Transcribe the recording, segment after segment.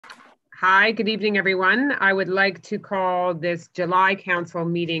Hi, good evening, everyone. I would like to call this July Council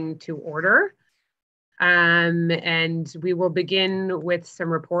meeting to order. And we will begin with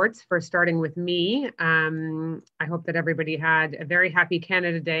some reports, first starting with me. I hope that everybody had a very happy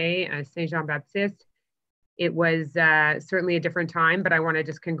Canada Day, Saint Jean-Baptiste. It was certainly a different time, but I want to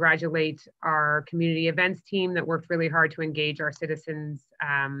just congratulate our community events team that worked really hard to engage our citizens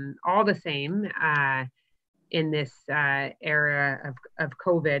all the same in this era of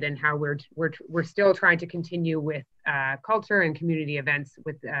COVID, and how we're still trying to continue with culture and community events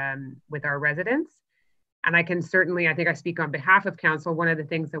with our residents. And I think I speak on behalf of council. One of the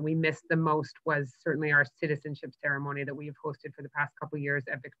things that we missed the most was certainly our citizenship ceremony that we've hosted for the past couple of years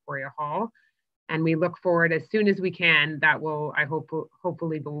at Victoria Hall. And we look forward as soon as we can. That will, I hope,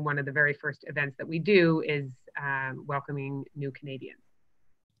 hopefully be one of the very first events that we do is welcoming new Canadians.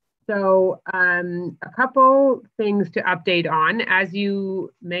 So a couple things to update on. As you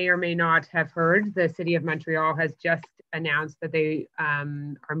may or may not have heard, the City of Montreal has just announced that they are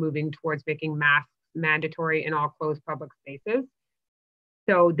moving towards making masks mandatory in all closed public spaces.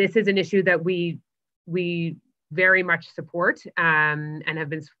 So this is an issue that we very much support and have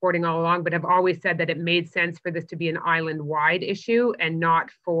been supporting all along, but have always said that it made sense for this to be an island-wide issue and not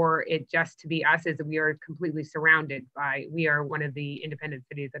for it just to be us, as we are completely surrounded by, we are one of the independent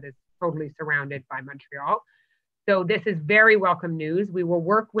cities that is totally surrounded by Montreal. So this is very welcome news. We will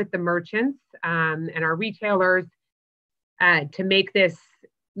work with the merchants and our retailers to make this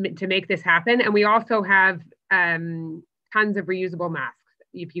happen. And we also have tons of reusable masks.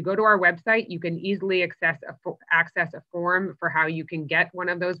 If you go to our website, you can easily access a form for how you can get one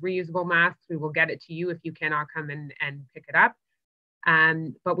of those reusable masks. We will get it to you if you cannot come and pick it up.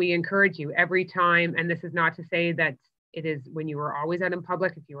 But we encourage you every time, and this is not to say that it is when you are always out in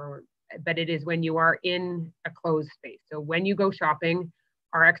public, but it is when you are in a closed space. So when you go shopping,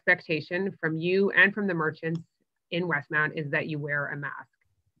 our expectation from you and from the merchants in Westmount is that you wear a mask.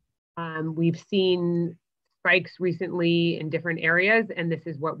 We've seen spikes recently in different areas, and this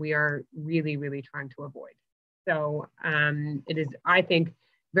is what we are really, really trying to avoid. So it is, I think,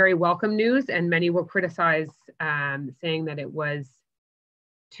 very welcome news, and many will criticize saying that it was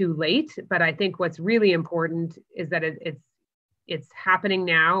too late. But I think what's really important is that it's happening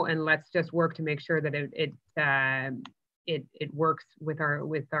now, and let's just work to make sure that it works with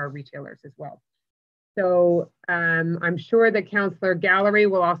our retailers as well. So I'm sure that Councillor Gallery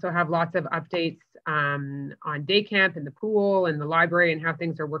will also have lots of updates on day camp and the pool and the library and how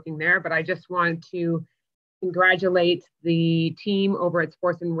things are working there. But I just want to congratulate the team over at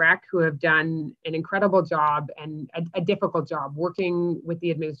Sports and Rec, who have done an incredible job and a difficult job working with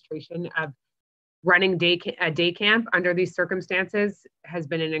the administration of running a day camp under these circumstances has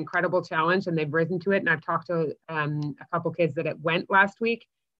been an incredible challenge, and they've risen to it. And I've talked to a couple kids that it went last week.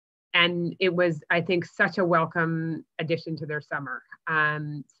 And it was, I think, such a welcome addition to their summer.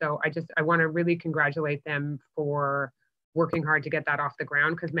 So I want to really congratulate them for working hard to get that off the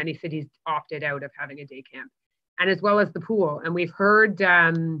ground, because many cities opted out of having a day camp, and as well as the pool. And we've heard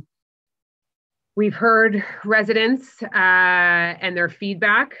residents and their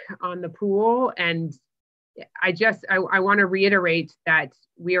feedback on the pool. And I want to reiterate that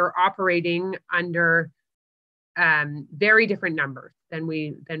we are operating under very different numbers than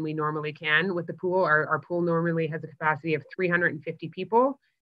we normally can with the pool. Our pool normally has a capacity of 350 people,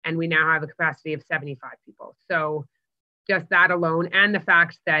 and we now have a capacity of 75 people. So just that alone, and the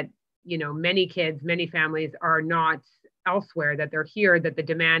fact that, you know, many kids, many families are not elsewhere, that they're here, that the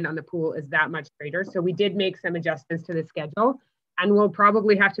demand on the pool is that much greater. So we did make some adjustments to the schedule, and we'll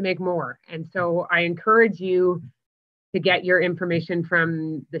probably have to make more. And so I encourage you to get your information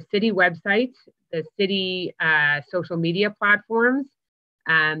from the city website, the city social media platforms.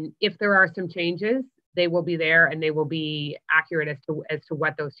 If there are some changes, they will be there, and they will be accurate as to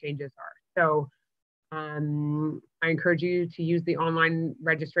what those changes are. So I encourage you to use the online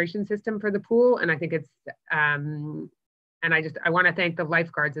registration system for the pool. And I think it's, and I want to thank the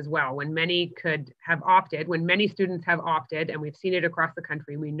lifeguards as well. When many students have opted, and we've seen it across the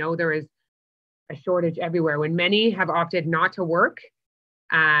country, we know there is a shortage everywhere. When many have opted not to work,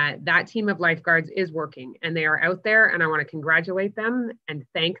 that team of lifeguards is working, and they are out there, and I want to congratulate them and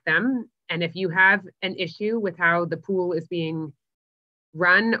thank them. And if you have an issue with how the pool is being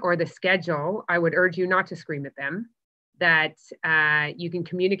run or the schedule, I would urge you not to scream at them, that you can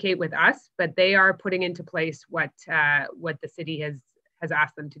communicate with us, but they are putting into place what the city has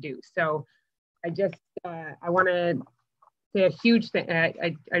asked them to do. So I want to say a huge thing.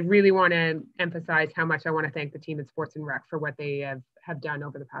 I really want to emphasize how much I want to thank the team at Sports and Rec for what they have done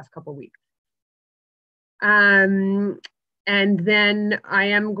over the past couple of weeks. And then I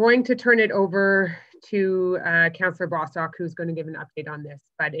am going to turn it over to Councillor Bostock, who's going to give an update on this.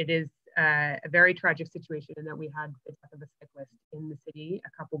 But it is a very tragic situation in that we had the death of a cyclist in the city a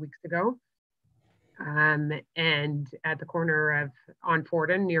couple weeks ago. And at the corner of on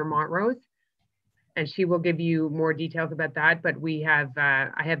Forden near Montrose. And she will give you more details about that. But we have,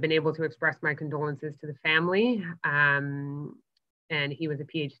 I have been able to express my condolences to the family. And he was a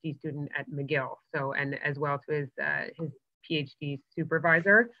PhD student at McGill, so, and as well to his PhD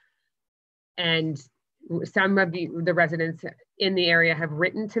supervisor. And some of the residents in the area have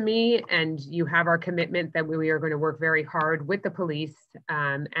written to me, and you have our commitment that we are going to work very hard with the police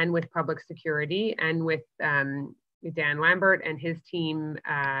and with public security and with Dan Lambert and his team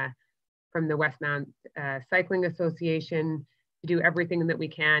from the Westmount Cycling Association to do everything that we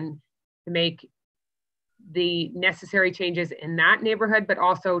can to make the necessary changes in that neighborhood, but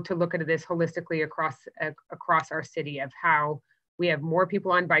also to look at this holistically across our city of how we have more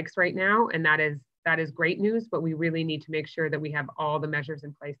people on bikes right now, and that is great news, but we really need to make sure that we have all the measures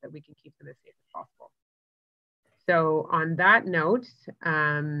in place that we can keep them as safe as possible. So on that note,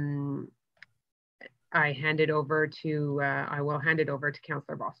 I will hand it over to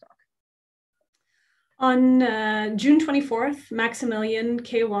Councillor Bostock. On June 24th, Maximilian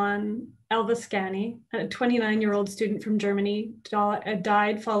K1 Elvascani, a 29-year-old student from Germany,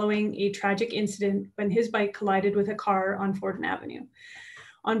 died following a tragic incident when his bike collided with a car on Forden Avenue.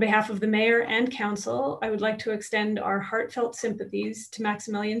 On behalf of the Mayor and Council, I would like to extend our heartfelt sympathies to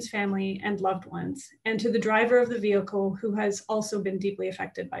Maximilian's family and loved ones, and to the driver of the vehicle who has also been deeply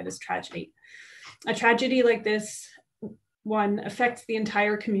affected by this tragedy. A tragedy like this one affects the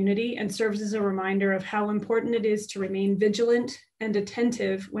entire community and serves as a reminder of how important it is to remain vigilant and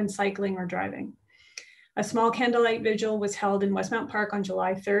attentive when cycling or driving. A small candlelight vigil was held in Westmount Park on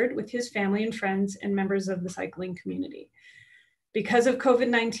July 3rd with his family and friends and members of the cycling community. Because of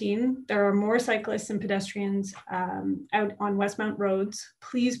COVID-19, there are more cyclists and pedestrians out on Westmount roads.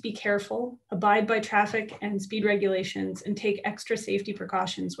 Please be careful, abide by traffic and speed regulations, and take extra safety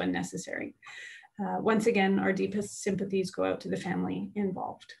precautions when necessary. Once again, our deepest sympathies go out to the family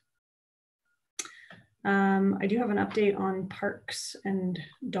involved. I do have an update on parks and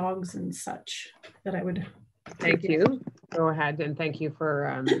dogs and such that I would. Thank you. Go ahead, and thank you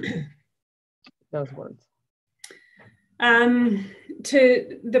for those words.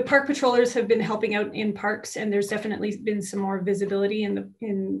 The park patrollers have been helping out in parks, and there's definitely been some more visibility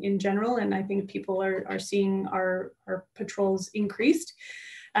in general, and I think people are seeing our patrols increased.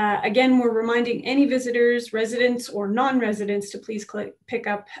 Again, we're reminding any visitors, residents or non-residents to please pick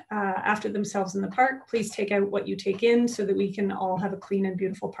up after themselves in the park. Please take out what you take in so that we can all have a clean and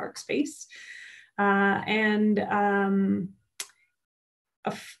beautiful park space. Something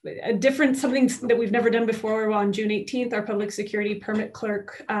that we've never done before, on June 18th, our public security permit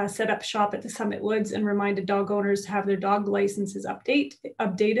clerk set up shop at the Summit Woods and reminded dog owners to have their dog licenses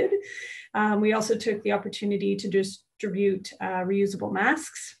updated. We also took the opportunity to distribute reusable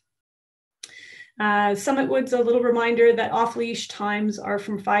masks. Summit Woods, a little reminder that off-leash times are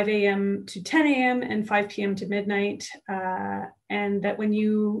from 5 a.m. to 10 a.m. and 5 p.m. to midnight, and that when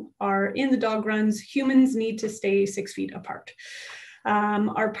you are in the dog runs, humans need to stay 6 feet apart.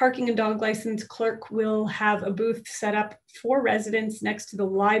 Our parking and dog license clerk will have a booth set up for residents next to the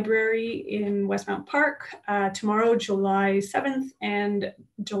library in Westmount Park tomorrow, July 7th and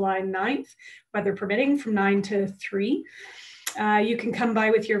July 9th, weather permitting, from 9 to 3. You can come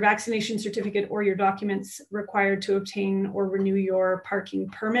by with your vaccination certificate or your documents required to obtain or renew your parking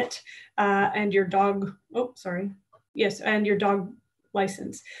permit and your dog, and your dog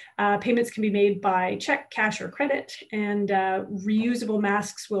license. Payments can be made by check, cash, or credit, and reusable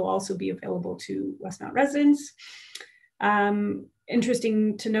masks will also be available to Westmount residents.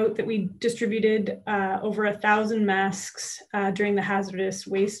 Interesting to note that we distributed over 1,000 masks during the hazardous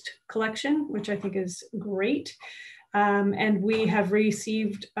waste collection, which I think is great. And we have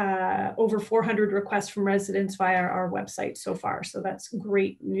received over 400 requests from residents via our website so far, so that's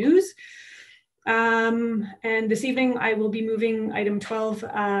great news. And this evening I will be moving item 12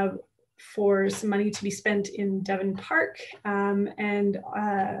 for some money to be spent in Devon Park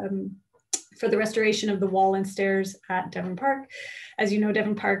for the restoration of the wall and stairs at Devon Park. As you know,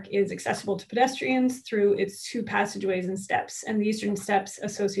 Devon Park is accessible to pedestrians through its 2 passageways and steps, and the eastern steps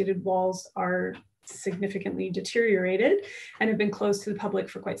associated walls are significantly deteriorated and have been closed to the public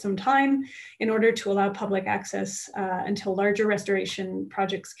for quite some time. In order to allow public access until larger restoration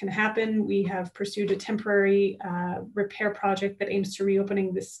projects can happen, we have pursued a temporary repair project that aims to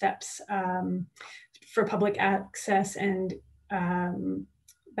reopening the steps for public access, and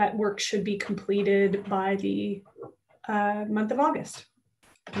that work should be completed by the month of August.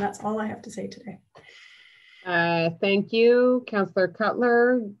 And that's all I have to say today. Thank you, Councillor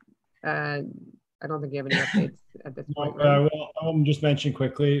Cutler. I don't think you have any updates at this point. Right? I'll just mention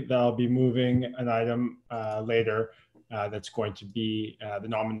quickly that I'll be moving an item later that's going to be the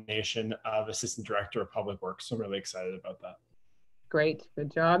nomination of Assistant Director of Public Works. So really excited about that. Great,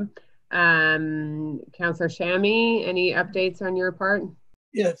 good job. Councillor Shammy, any updates on your part?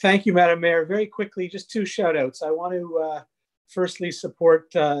 Yeah, thank you, Madam Mayor. Very quickly, just 2 shout outs. I want to firstly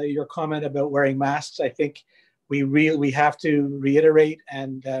support your comment about wearing masks. I think we have to reiterate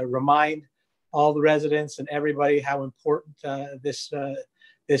and remind all the residents and everybody how important this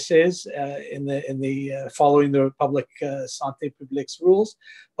is in the following the public santé publique's rules.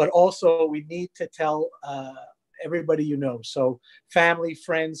 But also we need to tell everybody you know. So family,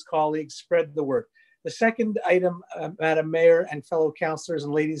 friends, colleagues, spread the word. The second item, Madam Mayor and fellow councillors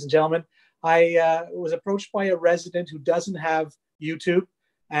and ladies and gentlemen, I was approached by a resident who doesn't have YouTube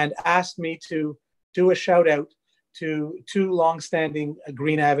and asked me to do a shout out to 2 longstanding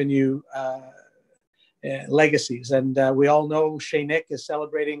Green Avenue legacies. And we all know Chez Nick is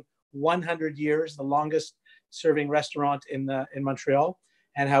celebrating 100 years, the longest serving restaurant in Montreal,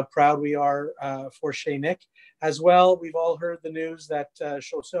 and how proud we are for Chez Nick. As well, we've all heard the news that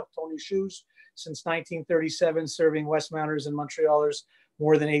Chausseur Tony Shoes, since 1937, serving Westmounters and Montrealers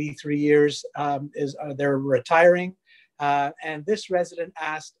more than 83 years, they're retiring. And this resident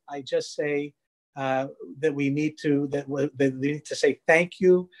asked, I just say, that we need to say thank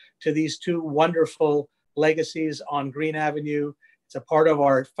you to these 2 wonderful legacies on Green Avenue. It's a part of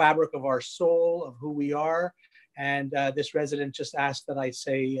our fabric of our soul, of who we are. And this resident just asked that I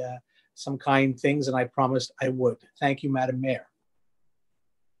say some kind things, and I promised I would. Thank you, Madam Mayor.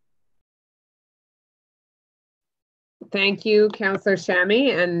 Thank you, Councillor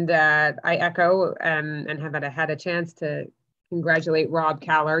Shammy, and I echo and have had a chance to congratulate Rob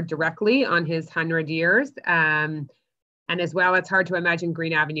Caller directly on his 100 years. And as well, it's hard to imagine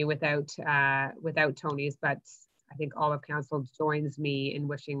Green Avenue without Tony's, but I think all of council joins me in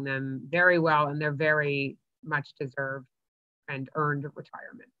wishing them very well, and they're very much deserved and earned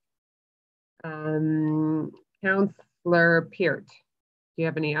retirement. Councillor Peart, do you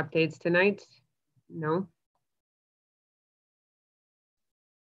have any updates tonight? No?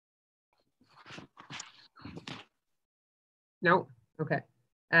 No? Okay.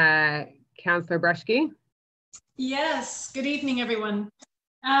 Councillor Brushke? Yes, good evening, everyone.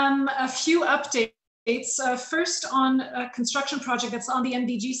 A few updates. First on a construction project that's on the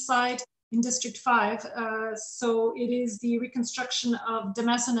MDG side in District 5. So it is the reconstruction of de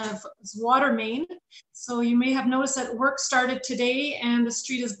Maisonneuve's water main. So you may have noticed that work started today and the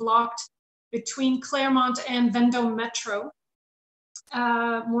street is blocked between Claremont and Vendôme Metro,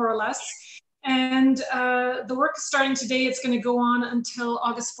 more or less. And the work is starting today. It's going to go on until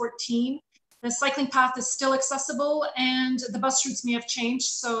August 14. The cycling path is still accessible and the bus routes may have changed.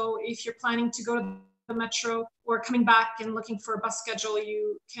 So if you're planning to go to the metro or coming back and looking for a bus schedule,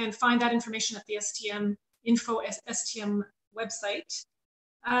 you can find that information at the STM info STM website.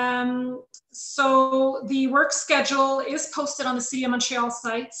 So the work schedule is posted on the City of Montreal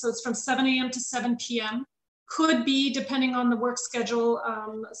site. So it's from 7 a.m. to 7 p.m. Could be, depending on the work schedule,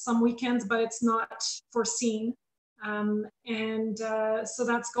 some weekends, but it's not foreseen. So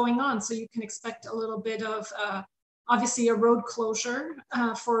that's going on. So you can expect a little bit of, obviously, a road closure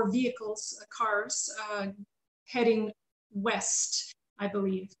for vehicles, cars heading west, I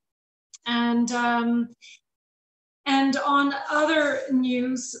believe. And on other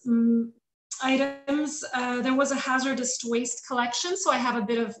news items, there was a hazardous waste collection. So I have a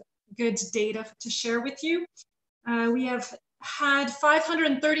bit of good data to share with you. We have had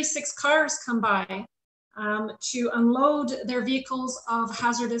 536 cars come by to unload their vehicles of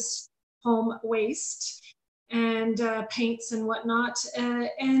hazardous home waste and paints and whatnot.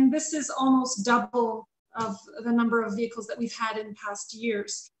 And this is almost double of the number of vehicles that we've had in past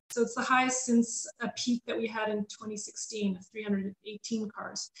years. So it's the highest since a peak that we had in 2016, 318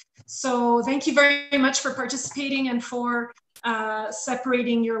 cars. So thank you very much for participating and for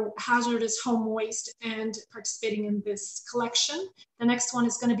separating your hazardous home waste and participating in this collection. The next one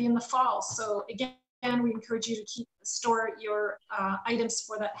is going to be in the fall. So again, we encourage you to store your items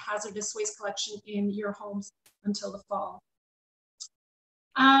for that hazardous waste collection in your homes until the fall.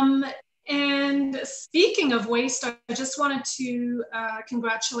 And speaking of waste, I just wanted to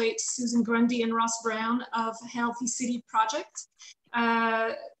congratulate Susan Grundy and Ross Brown of Healthy City Project,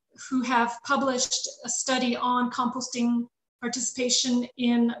 who have published a study on composting participation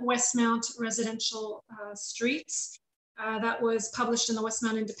in Westmount residential streets. That was published in the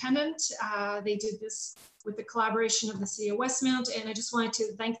Westmount Independent. They did this with the collaboration of the City of Westmount, and I just wanted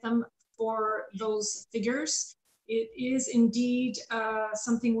to thank them for those figures. It is indeed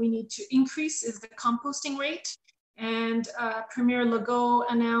something we need to increase, is the composting rate. And Premier Legault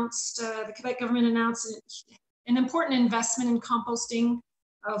announced, the Quebec government announced an important investment in composting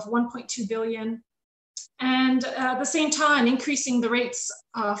of 1.2 billion. And at the same time, increasing the rates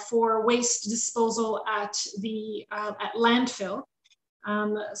for waste disposal at landfill.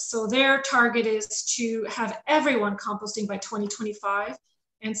 So their target is to have everyone composting by 2025.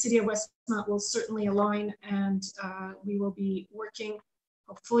 And City of Westmount will certainly align, and we will be working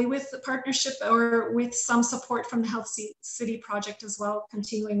hopefully with the partnership or with some support from the Health City project as well,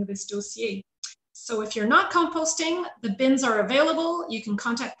 continuing this dossier. So if you're not composting, the bins are available. You can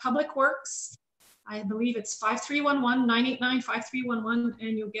contact Public Works. I believe it's 5311-989-5311,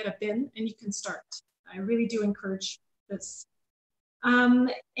 and you'll get a bin and you can start. I really do encourage this.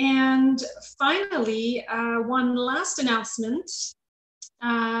 And finally, one last announcement.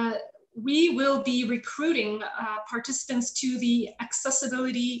 We will be recruiting participants to the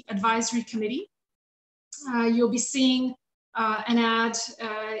Accessibility Advisory Committee. You'll be seeing an ad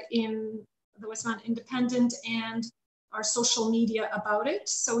in the Westmount Independent and our social media about it.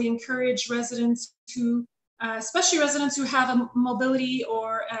 So we encourage residents who, especially residents who have a mobility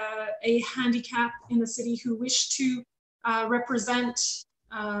or a handicap in the city, who wish to represent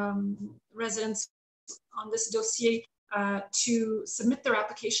residents on this dossier, to submit their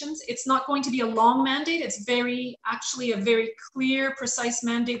applications. It's not going to be a long mandate. It's actually a very clear, precise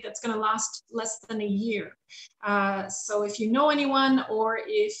mandate that's going to last less than a year. So if you know anyone, or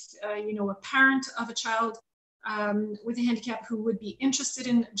if you know a parent of a child with a handicap who would be interested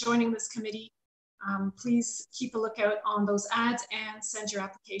in joining this committee, please keep a lookout on those ads and send your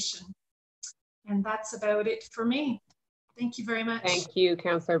application. And that's about it for me. Thank you very much. Thank you,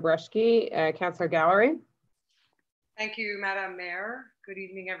 Councillor Breshke. Councillor Gallery. Thank you, Madam Mayor. Good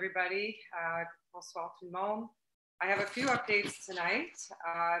evening, everybody. Bonsoir tout le monde. I have a few updates tonight.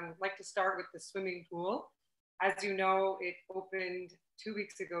 I'd like to start with the swimming pool. As you know, it opened 2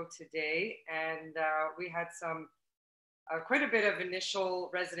 weeks ago today, and we had some quite a bit of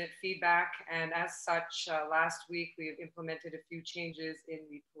initial resident feedback. And as such, last week we have implemented a few changes in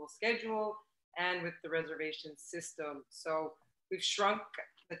the pool schedule and with the reservation system. So we've shrunk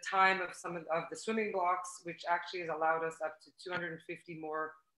the time of some of the swimming blocks, which actually has allowed us up to 250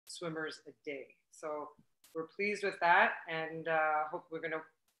 more swimmers a day. So we're pleased with that, and hope we're going to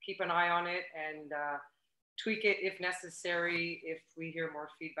keep an eye on it and tweak it if necessary, if we hear more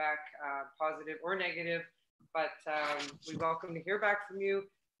feedback, positive or negative. But we welcome to hear back from you.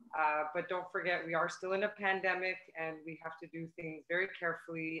 But don't forget, we are still in a pandemic, and we have to do things very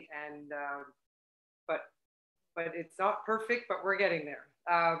carefully. And but it's not perfect, but we're getting there.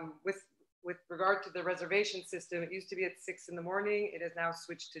 With regard to the reservation system, it used to be at 6 in the morning. It has now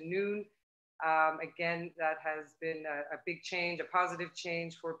switched to noon. Again, that has been a big change, a positive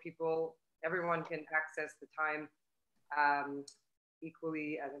change for people. Everyone can access the time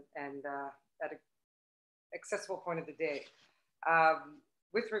equally and at an accessible point of the day.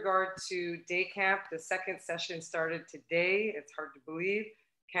 With regard to day camp, the second session started today. It's hard to believe.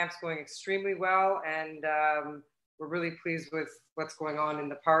 Camp's going extremely well, and we're really pleased with what's going on in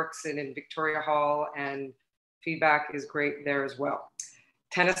the parks and in Victoria Hall, and feedback is great there as well.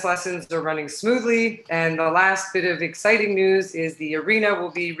 Tennis lessons are running smoothly, and the last bit of exciting news is the arena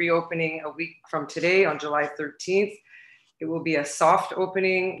will be reopening a week from today on July 13th. It will be a soft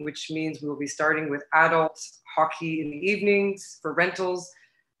opening, which means we will be starting with adult hockey in the evenings for rentals.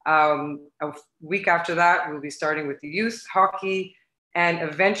 A week after that, we'll be starting with the youth hockey. And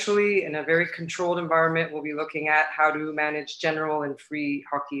eventually, in a very controlled environment, we'll be looking at how to manage general and free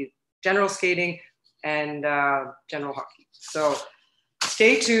hockey, general skating and general hockey. So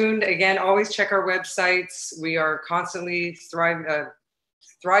stay tuned. Again, always check our websites. We are constantly thriving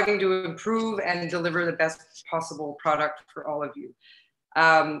to improve and deliver the best possible product for all of you.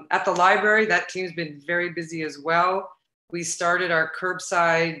 At the library, that team's been very busy as well. We started our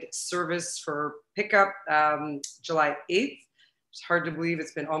curbside service for pickup July 8th. It's hard to believe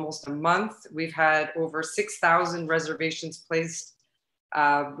it's been almost a month. We've had over 6,000 reservations placed.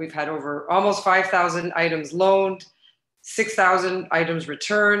 We've had over almost 5,000 items loaned, 6,000 items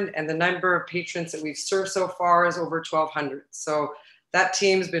returned, and the number of patrons that we've served so far is over 1,200. So that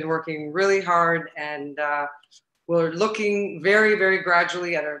team's been working really hard, and we're looking very, very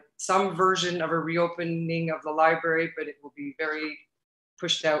gradually at some version of a reopening of the library, but it will be very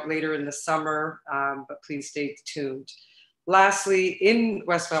pushed out later in the summer, but please stay tuned. Lastly, in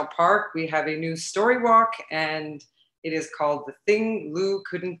Westmount Park, we have a new story walk, and it is called The Thing Lou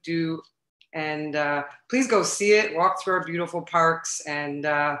Couldn't Do And please go see it, walk through our beautiful parks. And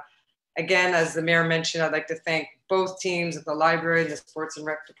again, as the mayor mentioned, I'd like to thank both teams at the library and the sports and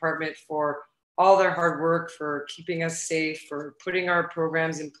rec department for all their hard work, for keeping us safe, for putting our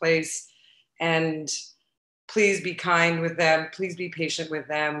programs in place. And please be kind with them. Please be patient with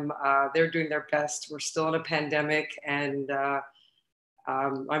them. They're doing their best. We're still in a pandemic, and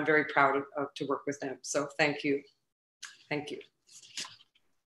I'm very proud to work with them. So thank you. Thank you.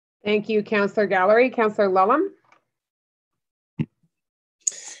 Thank you, Councillor Gallery. Councillor Lulham.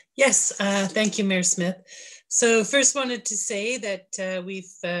 Yes, thank you, Mayor Smith. So first wanted to say that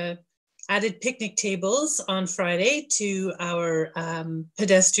we've added picnic tables on Friday to our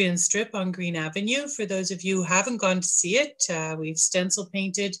pedestrian strip on Green Avenue. For those of you who haven't gone to see it, we've stencil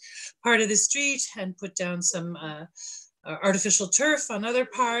painted part of the street and put down some artificial turf on other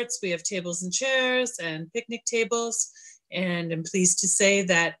parts. We have tables and chairs and picnic tables. And I'm pleased to say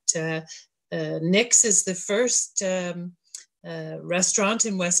that Nick's is the first restaurant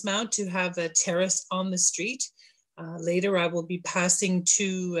in Westmount to have a terrace on the street. Later, I will be passing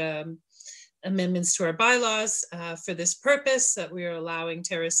two amendments to our bylaws for this purpose, that we are allowing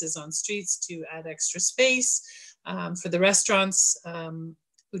terraces on streets to add extra space for the restaurants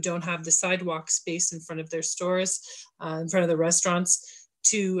who don't have the sidewalk space in front of their stores, in front of the restaurants.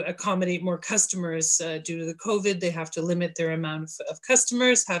 To accommodate more customers due to the COVID, they have to limit their amount of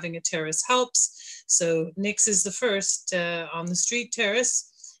customers. Having a terrace helps. So Nick's is the first on the street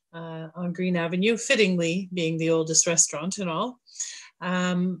terrace on Green Avenue, fittingly being the oldest restaurant and all.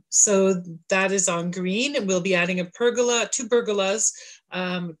 So that is on Green. We'll be adding a pergola, 2 pergolas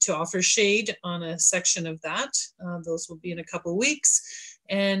to offer shade on a section of that. Those will be in a couple of weeks.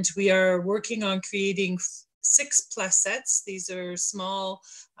 And we are working on creating 6 placettes. These are small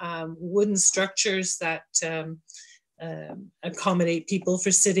wooden structures that accommodate people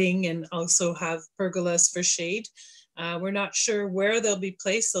for sitting and also have pergolas for shade. We're not sure where they'll be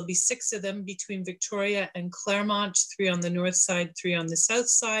placed. There'll be 6 of them between Victoria and Claremont, 3 on the north side, 3 on the south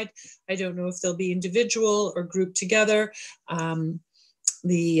side. I don't know if they'll be individual or grouped together. Our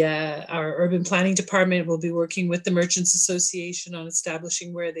urban planning department will be working with the Merchants Association on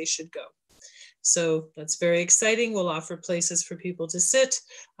establishing where they should go. So that's very exciting. We'll offer places for people to sit.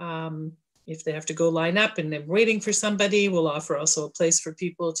 If they have to go line up and they're waiting for somebody, we'll offer also a place for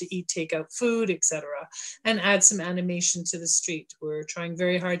people to eat takeout food, etc., and add some animation to the street. We're trying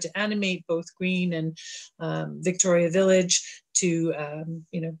very hard to animate both Green and Victoria Village to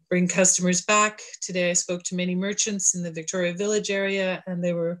bring customers back. Today I spoke to many merchants in the Victoria Village area, and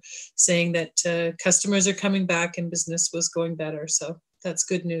they were saying that customers are coming back and business was going better. So that's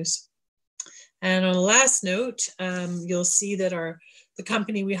good news. And on a last note, you'll see that the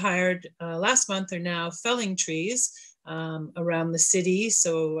company we hired last month are now felling trees around the city.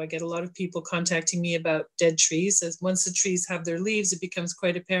 So I get a lot of people contacting me about dead trees. As once the trees have their leaves, it becomes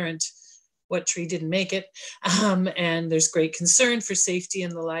quite apparent what tree didn't make it. And there's great concern for safety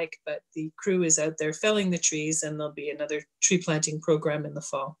and the like, but the crew is out there felling the trees, and there'll be another tree planting program in the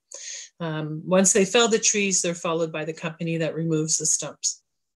fall. Once they fell the trees, they're followed by the company that removes the stumps.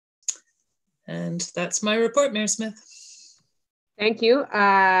 And that's my report, Mayor Smith. Thank you.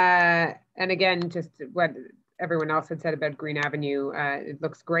 And again, just what everyone else had said about Green Avenue, it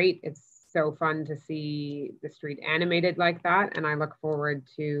looks great. It's so fun to see the street animated like that. And I look forward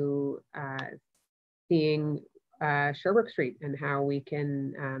to seeing Sherbrooke Street and how we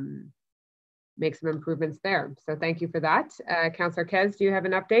can make some improvements there. So thank you for that. Councillor Kez, do you have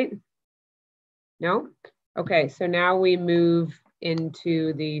an update? No? Okay, so now we move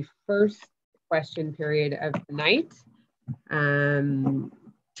into the first question period of the night.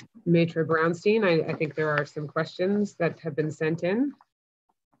 Maitre Brownstein, I think there are some questions that have been sent in.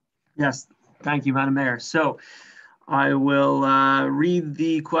 Yes, thank you, Madam Mayor. So I will read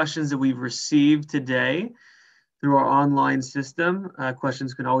the questions that we've received today through our online system.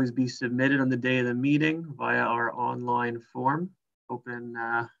 Questions can always be submitted on the day of the meeting via our online form, open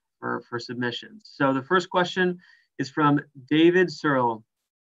for submissions. So the first question is from David Searle.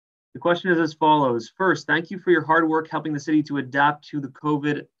 The question is as follows. First, thank you for your hard work helping the city to adapt to the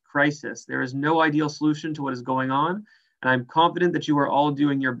COVID crisis. There is no ideal solution to what is going on, and I'm confident that you are all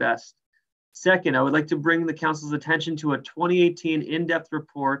doing your best. Second, I would like to bring the council's attention to a 2018 in-depth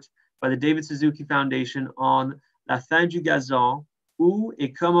report by the David Suzuki Foundation on la fin du gazon, où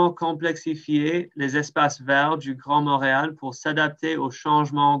et comment complexifier les espaces verts du Grand Montréal pour s'adapter aux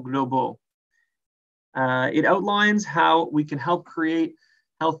changements globaux. It outlines how we can help create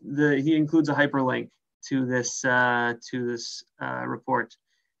he includes a hyperlink to this report.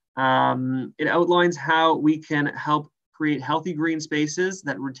 It outlines how we can help create healthy green spaces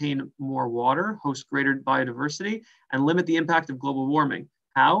that retain more water, host greater biodiversity, and limit the impact of global warming.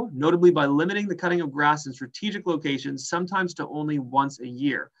 How? Notably by limiting the cutting of grass in strategic locations, sometimes to only once a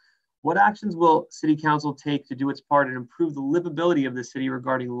year. What actions will City Council take to do its part and improve the livability of the city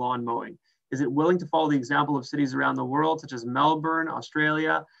regarding lawn mowing? Is it willing to follow the example of cities around the world, such as Melbourne,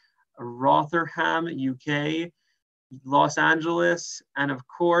 Australia, Rotherham, UK, Los Angeles, and of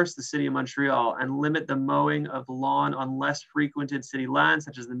course, the city of Montreal, and limit the mowing of lawn on less frequented city land,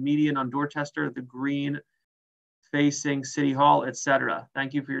 such as the median on Dorchester, the green facing City Hall, etc.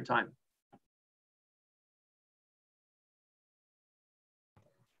 Thank you for your time.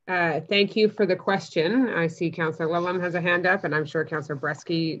 Thank you for the question. I see Councillor Lillum has a hand up, and I'm sure Councillor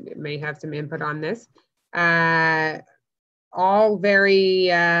Bresky may have some input on this. All very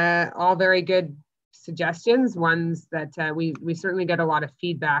good suggestions. Ones that we certainly get a lot of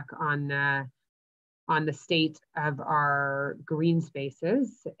feedback on the state of our green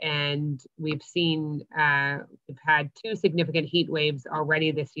spaces, and we've seen we've had 2 significant heat waves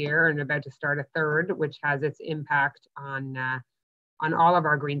already this year, and about to start a 3rd, which has its impact on all of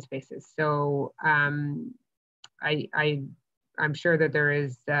our green spaces. So I'm sure that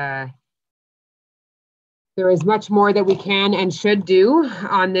there is much more that we can and should do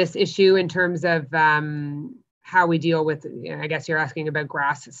on this issue in terms of how we deal with, I guess you're asking about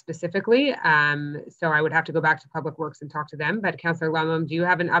grass specifically. So I would have to go back to Public Works and talk to them. But Councillor Lillum, do you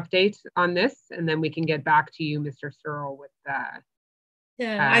have an update on this? And then we can get back to you, Mr. Searle, with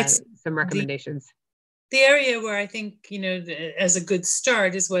some recommendations. The area where I think, as a good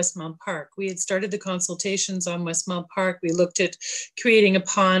start is Westmount Park. We had started the consultations on Westmount Park. We looked at creating a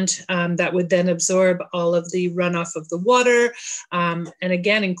pond that would then absorb all of the runoff of the water. And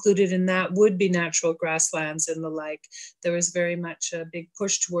again, included in that would be natural grasslands and the like. There was very much a big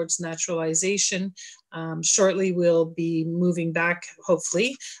push towards naturalization. Shortly, we'll be moving back,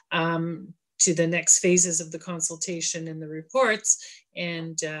 hopefully, to the next phases of the consultation and the reports.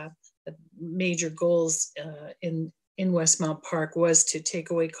 And the major goals in Westmount Park was to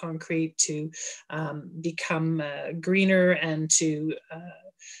take away concrete, to become greener, and to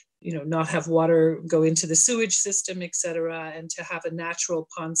not have water go into the sewage system, etc., and to have a natural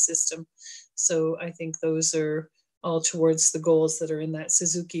pond system. So I think those are all towards the goals that are in that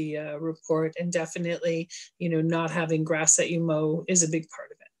Suzuki report, and definitely, not having grass that you mow is a big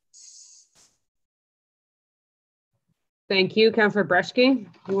part of it. Thank you. Councillor Breschke,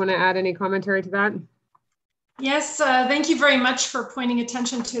 you want to add any commentary to that? Yes, thank you very much for pointing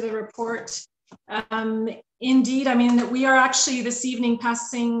attention to the report. Indeed, I mean, we are actually this evening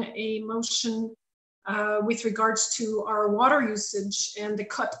passing a motion with regards to our water usage and the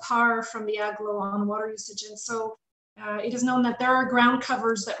cut par from the AGLO on water usage. And so it is known that there are ground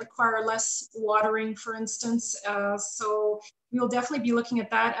covers that require less watering, for instance. So we'll definitely be looking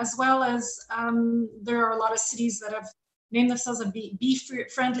at that, as well as there are a lot of cities that have named themselves a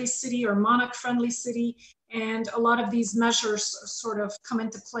bee-friendly city or monarch-friendly city. And a lot of these measures sort of come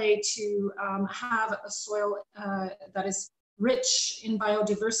into play to have a soil that is rich in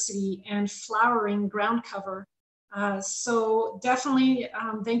biodiversity and flowering ground cover. So definitely,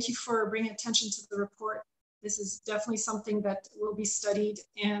 thank you for bringing attention to the report. This is definitely something that will be studied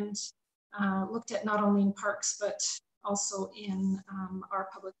and looked at not only in parks, but also in our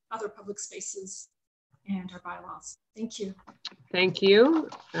other public spaces and our bylaws. Thank you. Thank you.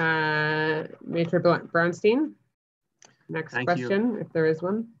 Maitre Brownstein, next question, if there is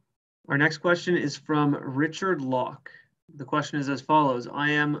one. Our next question is from Richard Locke. The question is as follows. I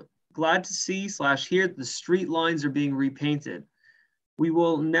am glad to see / hear that the street lines are being repainted. We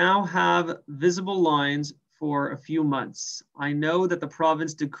will now have visible lines for a few months. I know that the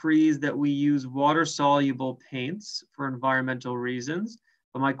province decrees that we use water-soluble paints for environmental reasons.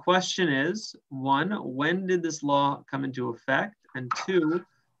 But my question is, 1, when did this law come into effect? And 2,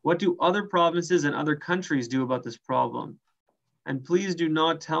 what do other provinces and other countries do about this problem? And please do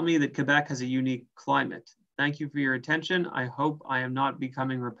not tell me that Quebec has a unique climate. Thank you for your attention. I hope I am not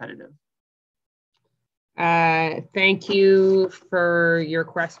becoming repetitive. Thank you for your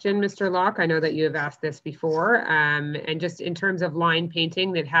question, Mr. Locke. I know that you have asked this before. And just in terms of line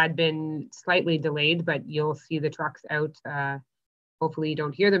painting, that had been slightly delayed, but you'll see the trucks out. Hopefully you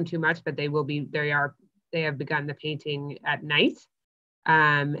don't hear them too much, but they have begun the painting at night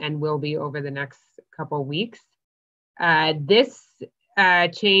and will be over the next couple of weeks. This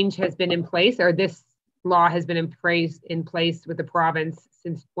change has been in place, or this law has been in place with the province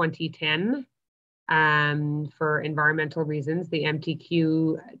since 2010 for environmental reasons. The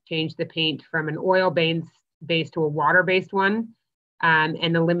MTQ changed the paint from an oil-based to a water-based one,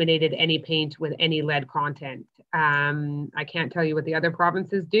 and eliminated any paint with any lead content. I can't tell you what the other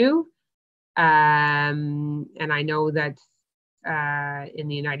provinces do. And I know that in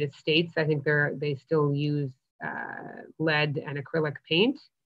the United States, I think they still use lead and acrylic paint.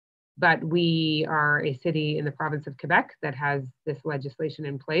 But we are a city in the province of Quebec that has this legislation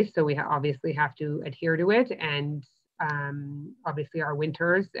in place. So we obviously have to adhere to it. And obviously our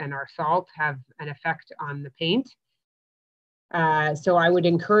winters and our salt have an effect on the paint. So I would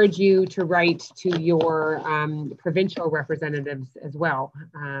encourage you to write to your provincial representatives as well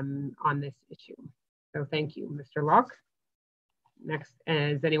on this issue. So thank you, Mr. Locke. Next,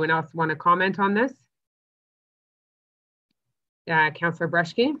 does anyone else want to comment on this? Councillor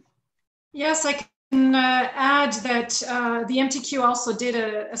Breshke? Yes, I can add that the MTQ also did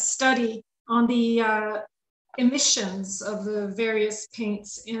a study on the emissions of the various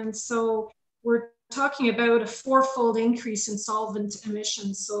paints. And so we're talking about a 4-fold increase in solvent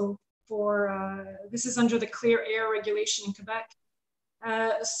emissions. So for, this is under the clear air regulation in Quebec.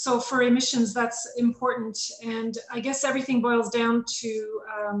 So for emissions, that's important. And I guess everything boils down to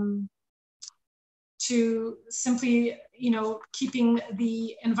simply, keeping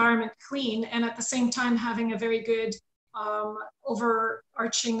the environment clean, and at the same time having a very good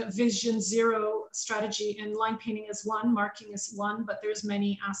overarching vision zero strategy. And line painting is one, marking is one, but there's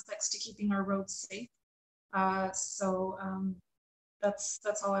many aspects to keeping our roads safe. So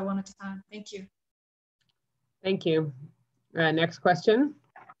that's all I wanted to add. Thank you. Thank you. Next question.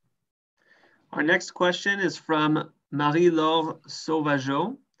 Our next question is from Marie-Laure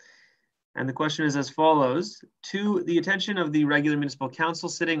Sauvageau. And the question is as follows. To the attention of the regular municipal council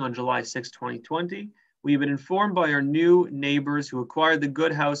sitting on July 6, 2020, we have been informed by our new neighbors who acquired the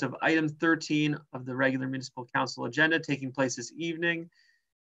Good House of item 13 of the regular municipal council agenda taking place this evening.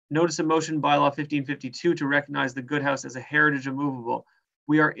 Notice of motion bylaw 1552 to recognize the Good House as a heritage immovable.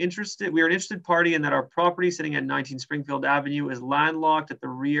 We are an interested party in that our property sitting at 19 Springfield Avenue is landlocked at the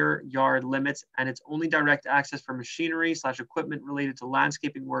rear yard limits, and its only direct access for machinery / equipment related to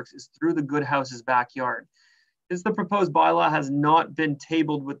landscaping works is through the Good House's backyard. Since the proposed bylaw has not been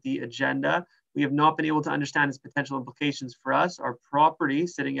tabled with the agenda, we have not been able to understand its potential implications for us, our property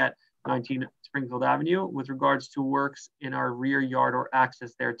sitting at 19 Springfield Avenue, with regards to works in our rear yard or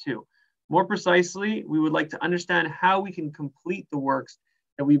access thereto. More precisely, we would like to understand how we can complete the works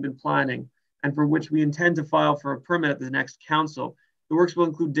that we've been planning and for which we intend to file for a permit at the next council. The works will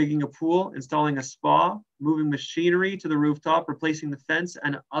include digging a pool, installing a spa, moving machinery to the rooftop, replacing the fence,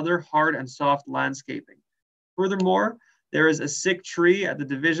 and other hard and soft landscaping. Furthermore, there is a sick tree at the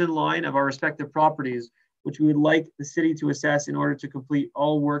division line of our respective properties, which we would like the city to assess in order to complete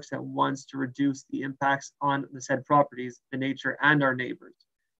all works at once to reduce the impacts on the said properties, the nature, and our neighbors.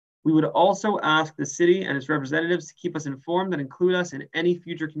 We would also ask the city and its representatives to keep us informed and include us in any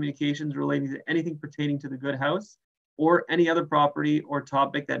future communications relating to anything pertaining to the Good House or any other property or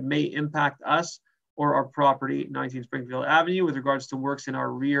topic that may impact us or our property, 19 Springfield Avenue, with regards to works in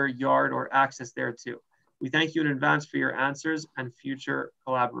our rear yard or access thereto. We thank you in advance for your answers and future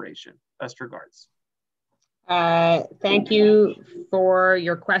collaboration. Best regards. Thank you for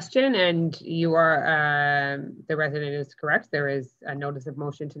your question, and you are, the resident is correct. There is a notice of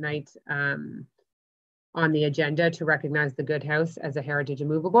motion tonight on the agenda to recognize the Good House as a heritage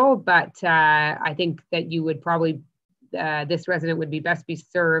immovable, but I think that you would probably, this resident would be best be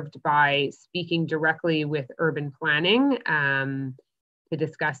served by speaking directly with urban planning to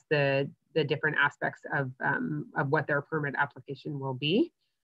discuss the different aspects of what their permit application will be.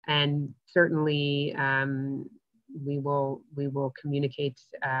 And certainly we will communicate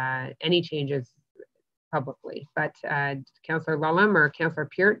any changes publicly. But Councillor Lulham or Councillor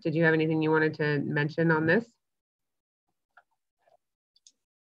Peart, did you have anything you wanted to mention on this?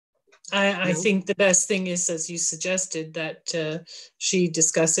 I think the best thing is, as you suggested, that she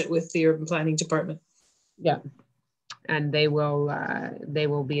discuss it with the urban planning department. Yeah, and they will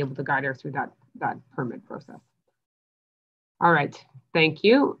be able to guide her through that permit process. All right, thank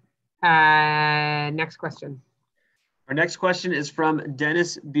you. Next question. Our next question is from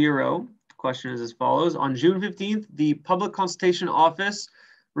Dennis Bureau. The question is as follows. On June 15th, the Public Consultation Office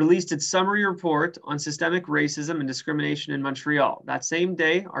released its summary report on systemic racism and discrimination in Montreal. That same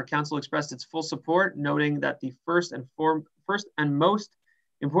day, our council expressed its full support, noting that the first and most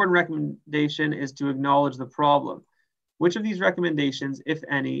important recommendation is to acknowledge the problem. Which of these recommendations, if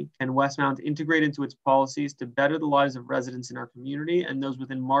any, can Westmount integrate into its policies to better the lives of residents in our community and those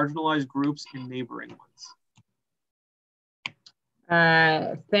within marginalized groups in neighboring ones?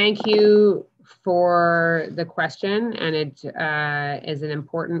 Thank you for the question, and it is an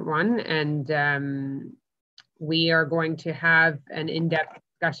important one. And we are going to have an in-depth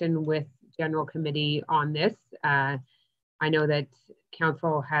discussion with general committee on this. I know that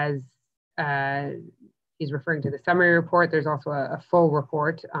council has, he's referring to the summary report. There's also a full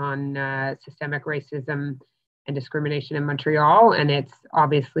report on systemic racism and discrimination in Montreal. And it's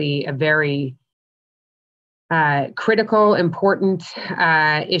obviously a very critical, important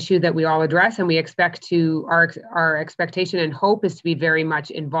issue that we all address, and we expect to, our expectation and hope is to be very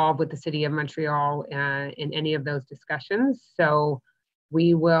much involved with the City of Montreal in any of those discussions. So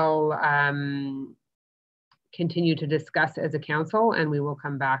we will continue to discuss as a council, and we will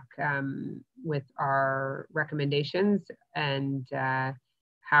come back with our recommendations and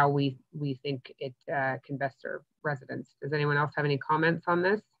how we think it can best serve residents. Does anyone else have any comments on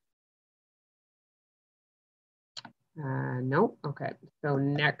this? No. Okay. So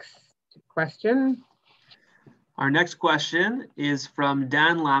next question. Our next question is from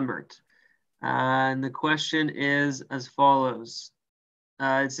Dan Lambert. And the question is as follows.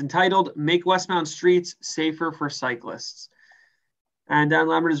 It's entitled, Make Westmount Streets Safer for Cyclists. And Dan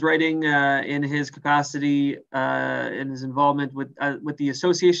Lambert is writing in his capacity, in his involvement with the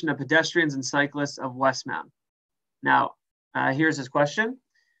Association of Pedestrians and Cyclists of Westmount. Now, here's his question.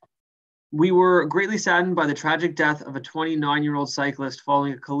 We were greatly saddened by the tragic death of a 29-year-old cyclist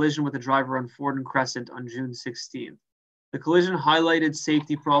following a collision with a driver on Forden Crescent on June 16th. The collision highlighted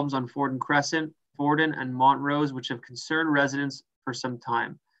safety problems on Forden Crescent, Forden, and Montrose, which have concerned residents for some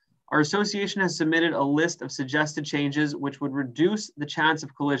time. Our association has submitted a list of suggested changes which would reduce the chance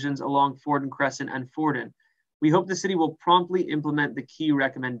of collisions along Forden Crescent and Forden. We hope the city will promptly implement the key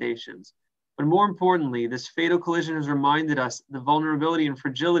recommendations. But more importantly, this fatal collision has reminded us the vulnerability and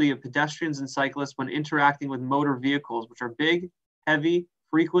fragility of pedestrians and cyclists when interacting with motor vehicles, which are big, heavy,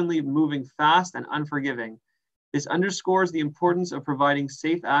 frequently moving fast, and unforgiving. This underscores the importance of providing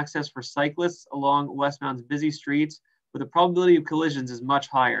safe access for cyclists along Westmount's busy streets, where the probability of collisions is much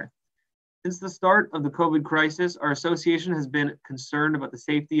higher. Since the start of the COVID crisis, our association has been concerned about the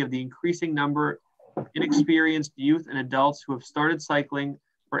safety of the increasing number of inexperienced youth and adults who have started cycling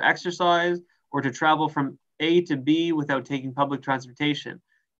for exercise or to travel from A to B without taking public transportation.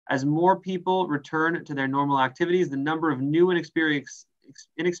 As more people return to their normal activities, the number of new and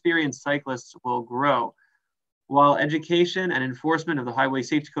inexperienced cyclists will grow. While education and enforcement of the Highway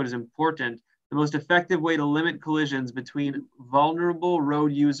Safety Code is important, the most effective way to limit collisions between vulnerable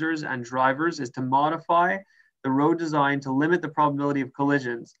road users and drivers is to modify the road design to limit the probability of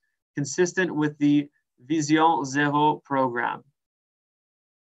collisions, consistent with the Vision Zero program.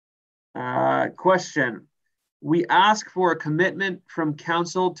 Question. We ask for a commitment from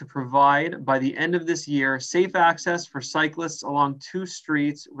council to provide, by the end of this year, safe access for cyclists along 2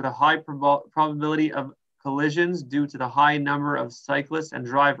 streets with a high probability of collisions due to the high number of cyclists and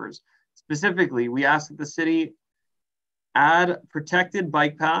drivers. Specifically, we ask that the city add protected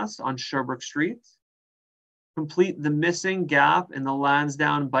bike paths on Sherbrooke Street, complete the missing gap in the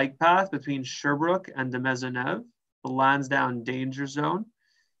Lansdowne bike path between Sherbrooke and de Maisonneuve, the Lansdowne danger zone.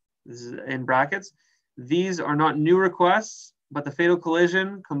 This is in brackets. These are not new requests, but the fatal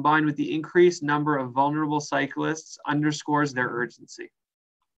collision combined with the increased number of vulnerable cyclists underscores their urgency.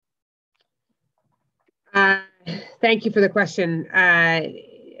 Thank you for the question.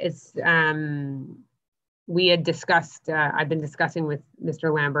 We had discussed, I've been discussing with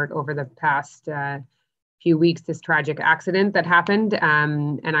Mr. Lambert over the past few weeks this tragic accident that happened.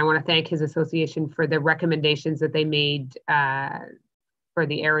 And I want to thank his association for the recommendations that they made for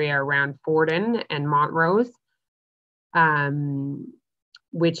the area around Forden and Montrose,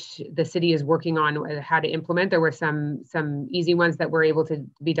 which the city is working on how to implement. There were some easy ones that were able to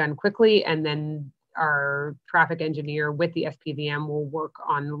be done quickly, and then our traffic engineer with the SPVM will work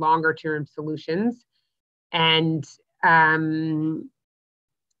on longer term solutions. And in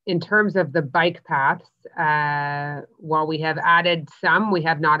terms of the bike paths, while we have added some, we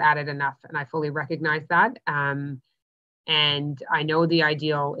have not added enough, and I fully recognize that. And I know the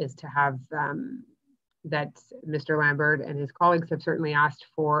ideal is to have that Mr. Lambert and his colleagues have certainly asked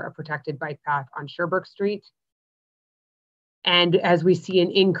for a protected bike path on Sherbrooke Street. And as we see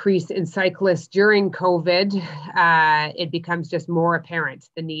an increase in cyclists during COVID, it becomes just more apparent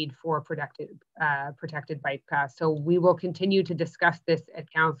the need for protected bike paths. So we will continue to discuss this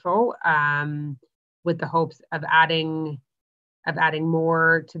at council with the hopes of adding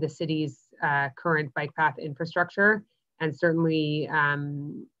more to the city's current bike path infrastructure. And certainly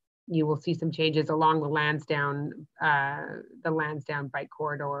you will see some changes along the Lansdowne bike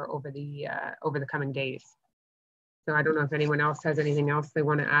corridor over the coming days. So I don't know if anyone else has anything else they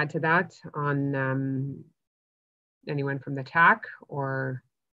want to add to that on anyone from the TAC or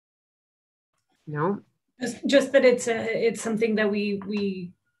no? Just that it's something that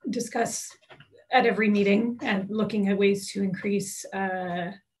we discuss at every meeting and looking at ways to increase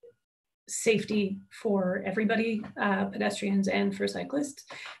safety for everybody, pedestrians and for cyclists.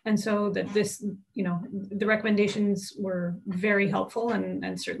 And so that this, you know, the recommendations were very helpful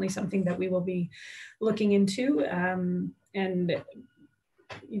and certainly something that we will be looking into. And,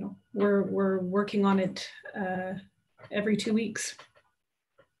 you know, we're working on it every 2 weeks.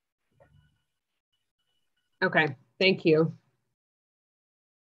 Okay, thank you.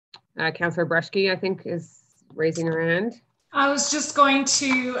 Councillor Brushke, I think, is raising her hand. I was just going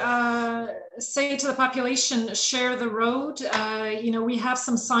to say to the population, share the road. You know, we have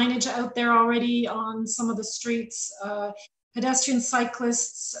some signage out there already on some of the streets. Pedestrians,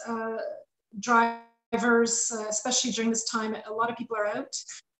 cyclists, drivers, especially during this time, a lot of people are out.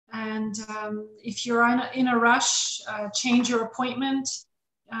 And if you're in a rush, change your appointment.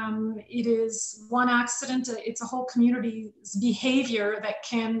 It is one accident, it's a whole community's behavior that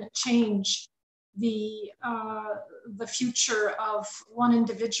can change the future of one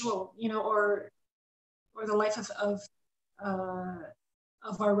individual, you know, or the life of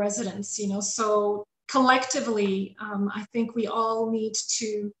our residents, you know. So collectively, I think we all need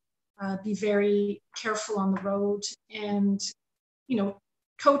to be very careful on the road and, you know,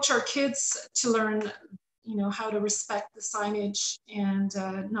 coach our kids to learn, you know, how to respect the signage and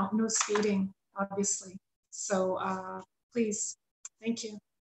no speeding, obviously. So please, thank you.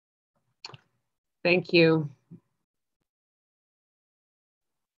 Thank you.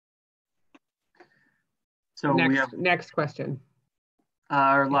 So we have next question.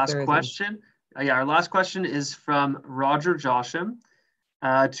 Our last question. Yeah, our last question is from Roger Josham.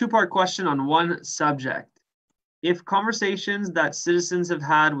 Two-part question on one subject. If conversations that citizens have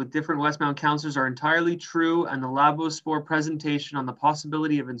had with different Westmount councillors are entirely true and the Labosport presentation on the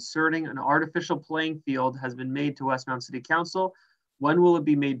possibility of inserting an artificial playing field has been made to Westmount City Council, when will it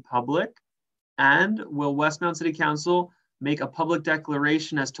be made public? And will Westmount City Council make a public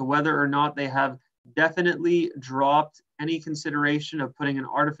declaration as to whether or not they have definitely dropped any consideration of putting an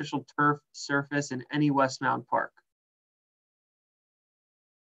artificial turf surface in any Westmount park?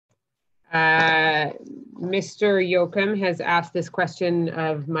 Mr. Yoakum has asked this question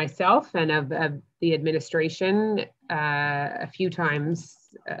of myself and of the administration a few times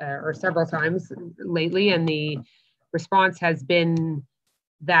or several times lately, and the response has been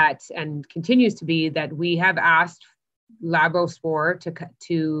that, and continues to be, that we have asked Labosport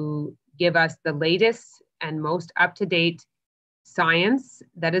to give us the latest and most up-to-date science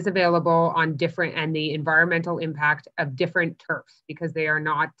that is available on different and the environmental impact of different turfs, because they are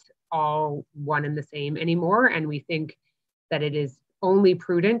not all one and the same anymore. And we think that it is only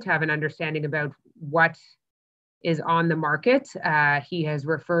prudent to have an understanding about what is on the market. He has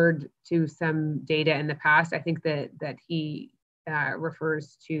referred to some data in the past. I think that he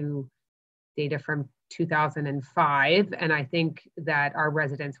refers to data from 2005. And I think that our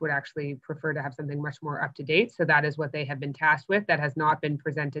residents would actually prefer to have something much more up to date. So that is what they have been tasked with. That has not been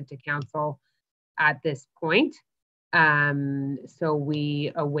presented to council at this point. So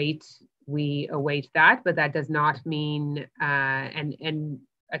we await that, but that does not mean, and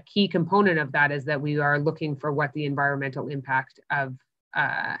a key component of that is that we are looking for what the environmental impact of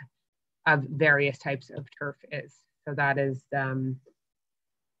various types of turf is. So that is an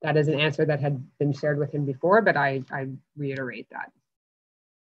answer that had been shared with him before, but I reiterate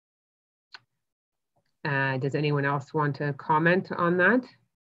that. Does anyone else want to comment on that?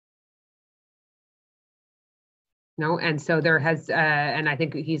 No, and so there has, and I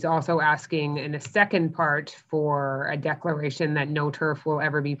think he's also asking in a second part for a declaration that no turf will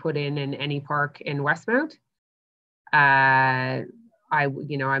ever be put in any park in Westmount. I'm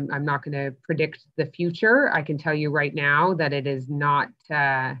not going to predict the future. I can tell you right now that it is not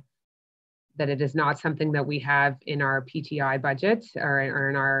something that we have in our PTI budget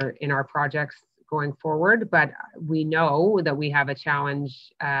or in our projects going forward, but we know that we have a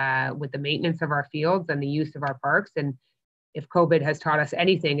challenge with the maintenance of our fields and the use of our parks. And if COVID has taught us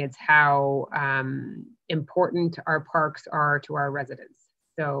anything, it's how important our parks are to our residents.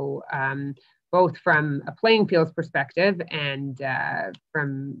 So both from a playing fields perspective and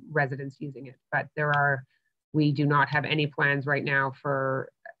from residents using it. But we do not have any plans right now for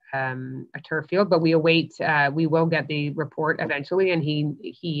a turf field, but we will get the report eventually, and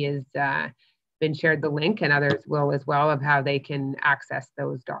he is been shared the link, and others will as well, of how they can access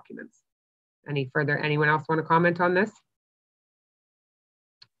those documents. Anyone else want to comment on this?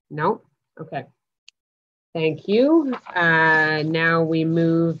 No? Okay. Thank you. Now we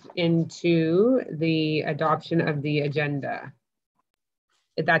move into the adoption of the agenda.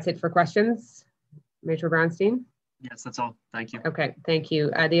 If that's it for questions, Major Brownstein? Yes, that's all. Thank you. Okay, thank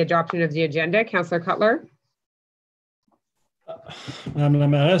you. The adoption of the agenda, Councillor Cutler. Madame la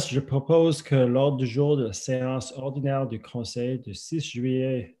mairesse, je propose que l'ordre du jour de la séance ordinaire du conseil du 6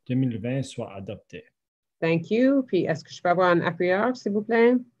 juillet 2020 soit adopté. Thank you. Puis, est-ce que je peux avoir un appuyeur, s'il vous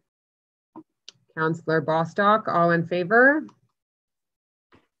plaît? Councillor Bostock, all in favor?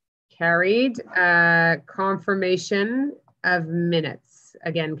 Carried. Confirmation of minutes.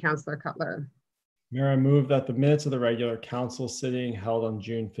 Again, Councillor Cutler. Mayor, I move that the minutes of the regular council sitting held on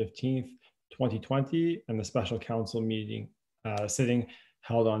June 15th, 2020, and the special council meeting sitting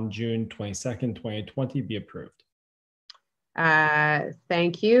held on June 22nd, 2020 be approved.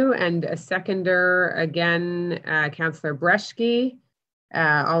 Thank you. And a seconder, again, Councillor Breshke.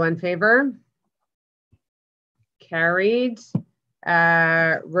 All in favor? Carried.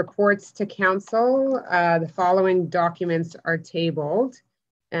 Reports to council. The following documents are tabled.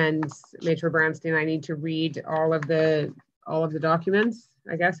 And Maitre Bramstein, I need to read all of the documents,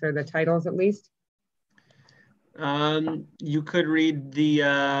 I guess, or the titles at least. You could read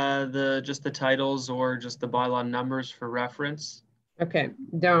the just the titles or just the bylaw numbers for reference. Okay.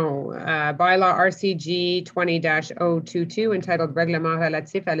 Donc, bylaw RCG 20-022 entitled Règlement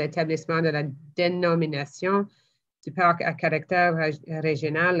relatif à l'établissement de la dénomination du parc à caractère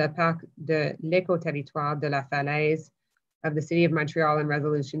régional, le parc de l'écoterritoire de la Falaise of the City of Montreal and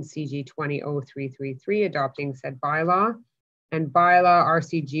Resolution CG 20-0333 adopting said bylaw, and bylaw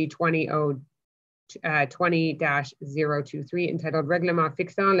RCG 20-023 entitled Règlement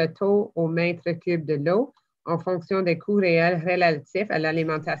fixant le taux au mètre cube de l'eau en fonction des coûts réels relatifs à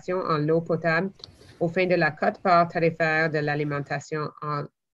l'alimentation en eau potable aux fins de la quote-part tarifaire de l'alimentation en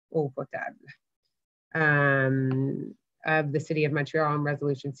eau potable. Of the City of Montreal and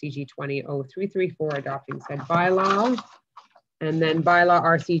Resolution CG 20-0334 adopting said bylaw. And then bylaw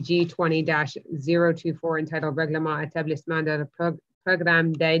RCG 20-024 entitled Règlement établissement de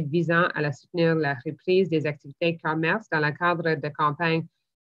programme d'aide visant à soutenir la reprise des activités commerce dans le cadre de campagne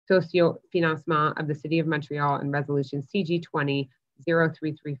socio-financement of the City of Montreal and Resolution CG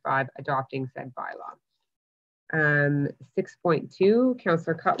 20-0335 adopting said bylaw. 6.2,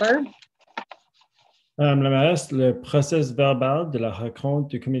 Councillor Cutler. Madame la mairesse, le procès verbal de la rencontre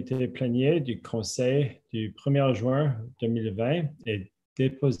du comité plénier du conseil du 1er juin 2020 est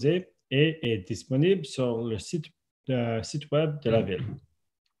déposé et est disponible sur le site web de la ville.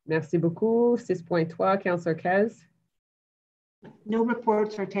 Merci beaucoup. 6.3, Councillor Kez. No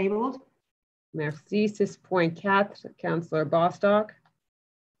reports are tabled. Merci. 6.4, Councillor Bostock.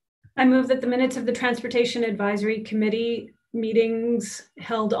 I move that the minutes of the Transportation Advisory Committee meetings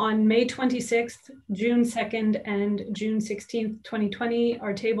held on May 26th, June 2nd, and June 16th, 2020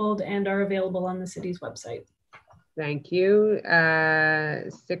 are tabled and are available on the city's website. Thank you.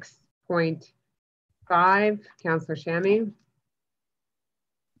 6.5, Councillor Shammy.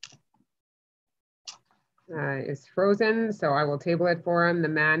 Is frozen, so I will table it for him. The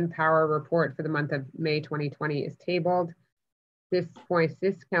manpower report for the month of May 2020 is tabled.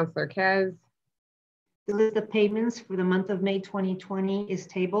 6.6, Councillor Kez. The list of payments for the month of May 2020 is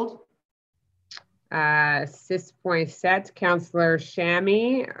tabled. 6.7, Councillor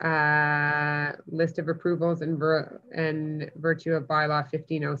Shammy. List of approvals in virtue of bylaw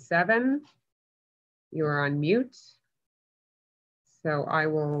 1507. You are on mute. So I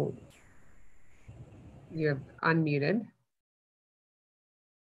will, you have unmuted.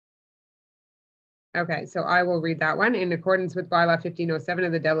 Okay, so I will read that one. In accordance with bylaw 1507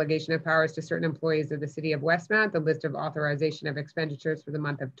 of the delegation of powers to certain employees of the City of Westmount, the list of authorization of expenditures for the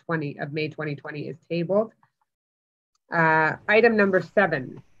month of May 2020 is tabled. Item number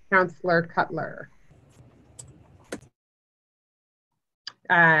 7, Councillor Cutler.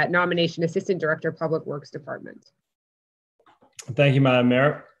 Nomination, Assistant Director, Public Works Department. Thank you, Madam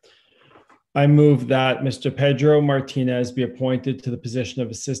Mayor. I move that Mr. Pedro Martinez be appointed to the position of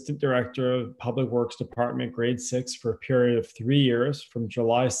Assistant Director of Public Works Department, Grade 6, for a period of 3 years from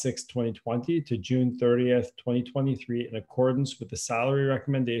July 6, 2020 to June 30th, 2023, in accordance with the salary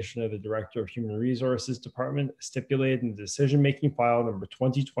recommendation of the Director of Human Resources Department stipulated in the decision-making file number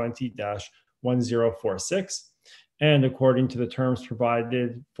 2020-1046, and according to the terms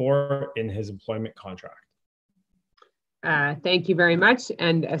provided for in his employment contract. Thank you very much.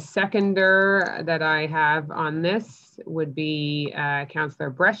 And a seconder that I have on this would be Councillor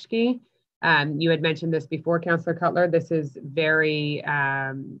Breshke. You had mentioned this before, Councillor Cutler. This is very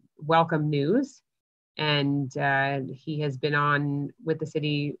welcome news. And he has been on with the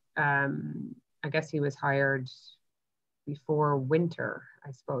city. I guess he was hired before winter,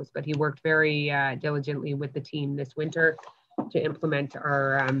 I suppose, but he worked very diligently with the team this winter to implement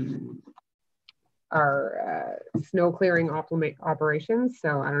our snow clearing operations.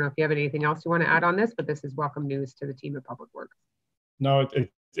 So I don't know if you have anything else you want to add on this, but this is welcome news to the team at Public Works. No,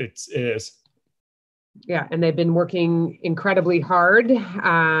 it is. Yeah, and they've been working incredibly hard.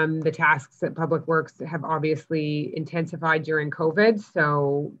 The tasks at Public Works have obviously intensified during COVID.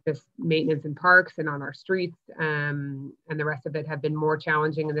 So this maintenance in parks and on our streets and the rest of it have been more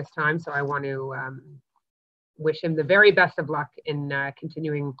challenging in this time. So I want to wish him the very best of luck in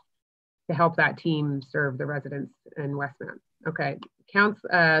continuing to help that team serve the residents in Westmount. Okay,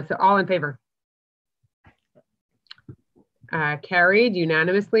 so all in favor? Carried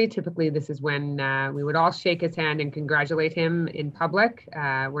unanimously. Typically, this is when we would all shake his hand and congratulate him in public.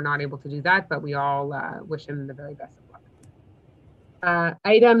 We're not able to do that, but we all wish him the very best of luck.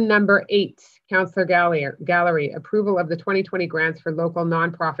 Item number 8, Councillor Gallery, approval of the 2020 grants for local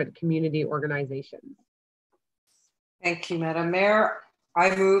nonprofit community organizations. Thank you, Madam Mayor.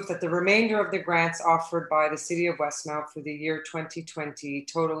 I move that the remainder of the grants offered by the City of Westmount for the year 2020,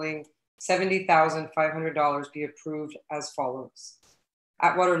 totaling $70,500, be approved as follows.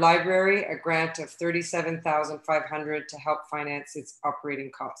 Atwater Library, a grant of $37,500 to help finance its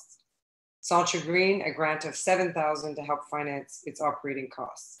operating costs. Centre Green, a grant of $7,000 to help finance its operating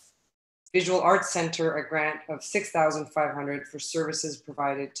costs. Visual Arts Center, a grant of $6,500 for services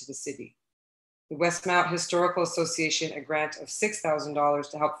provided to the city. The Westmount Historical Association, a grant of $6,000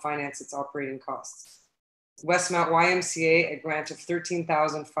 to help finance its operating costs. Westmount YMCA, a grant of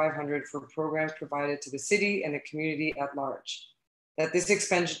 $13,500 for programs provided to the city and the community at large. That this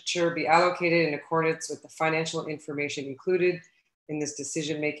expenditure be allocated in accordance with the financial information included in this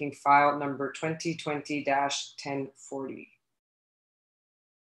decision-making file number 2020-1040.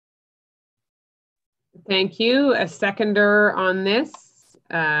 Thank you. A seconder on this,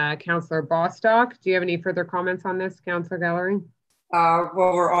 Councillor Bostock. Do you have any further comments on this, Councillor Gallery? Well,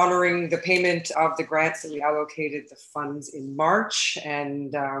 we're honoring the payment of the grants that we allocated the funds in March,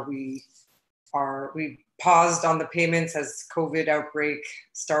 and we paused on the payments as COVID outbreak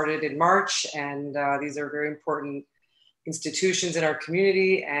started in March, and these are very important institutions in our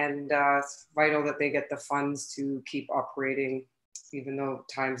community, and it's vital that they get the funds to keep operating, even though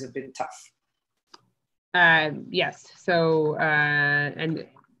times have been tough. Yes, so and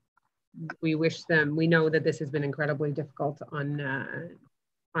we wish them, we know that this has been incredibly difficult on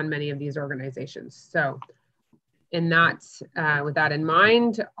many of these organizations. So in that, with that in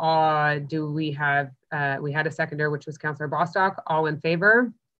mind, do we have, we had a seconder, which was Councillor Bostock. All in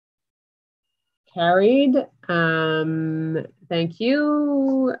favor? Carried. Thank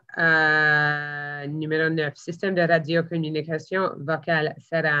you. Numéro 9, Système de radiocommunication vocale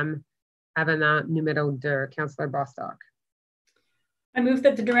CERAM, avenant numéro 2, Councillor Bostock. I move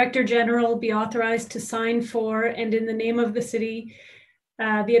that the Director General be authorized to sign for and in the name of the city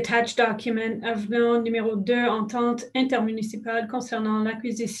the attached document avenant numéro 2, entente intermunicipale concernant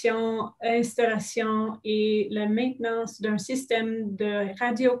l'acquisition, installation et la maintenance d'un système de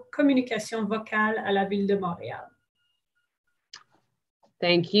radiocommunication vocale à la ville de Montréal.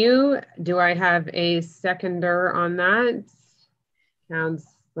 Thank you. Do I have a seconder on that?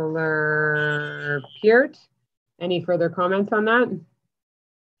 Councillor Peart. Any further comments on that?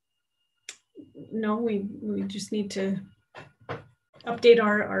 No, we just need to update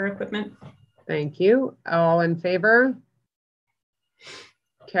our equipment. Thank you. All in favor?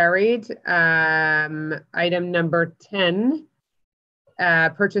 Carried. Item number 10,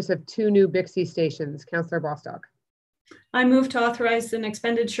 purchase of 2 new Bixby stations. Councillor Bostock. I move to authorize an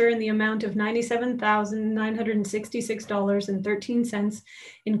expenditure in the amount of $97,966.13,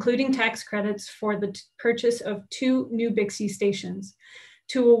 including tax credits, for the purchase of 2 new Bixby stations.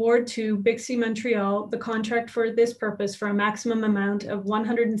 To award to Bixby Montreal the contract for this purpose for a maximum amount of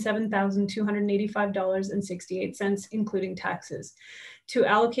 $107,285.68, including taxes. To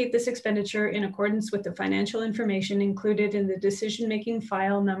allocate this expenditure in accordance with the financial information included in the decision-making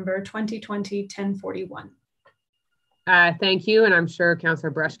file number 2020-1041. Thank you, and I'm sure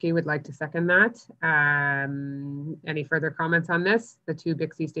Councillor Breshke would like to second that. Any further comments on this? The 2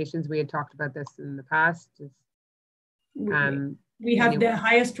 Bixby stations, we had talked about this in the past. We have the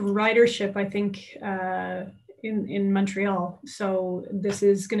highest ridership, I think, in Montreal. So this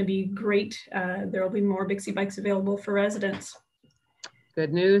is going to be great. There will be more Bixby bikes available for residents.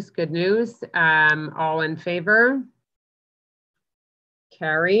 Good news, good news. All in favor?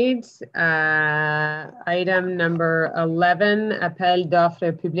 Carried. Item number 11, appel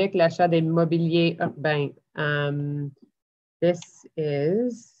d'offres public, l'achat des mobiliers urbains. This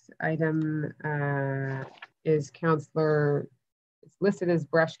is item, is Councillor, it's listed as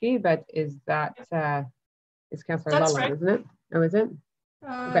Breshke, but is that, is Councillor Lullen, right? Isn't it? Oh, is it?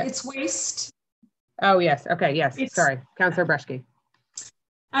 Okay. It's waste. Oh, yes. Okay, yes. Sorry. Councillor Breshke.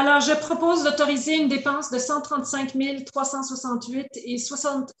 Alors, je propose d'autoriser une dépense de 135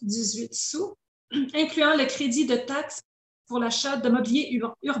 368,78 sous, incluant le crédit de taxe pour l'achat de mobilier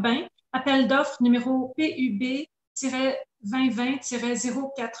urbain, appel d'offres numéro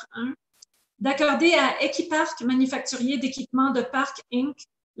PUB-2020-041, d'accorder à Equiparc Manufacturier d'équipement de Parc Inc.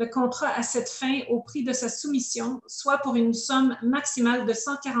 le contrat à cette fin au prix de sa soumission, soit pour une somme maximale de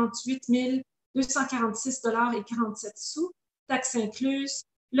 148 246,47 $, taxes incluses,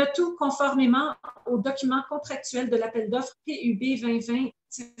 le tout conformément aux documents contractuels de l'appel d'offres PUB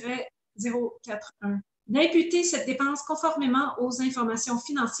 2020-041. D'imputer cette dépense conformément aux informations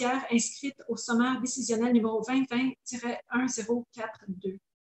financières inscrites au sommaire décisionnel numéro 2020-1042.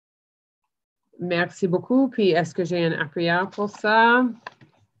 Merci beaucoup. Puis, est-ce que j'ai un appuyeur pour ça?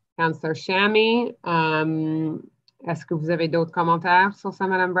 Councillor Chamy, est-ce que vous avez d'autres commentaires sur ça,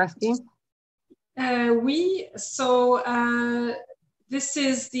 Madame Breshke? Oui, so this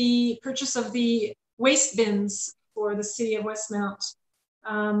is the purchase of the waste bins for the city of Westmount.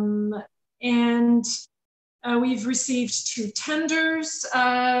 And we've received 2 tenders,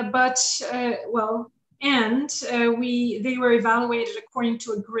 they were evaluated according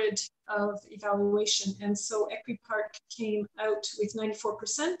to a grid of evaluation. And so Equiparc came out with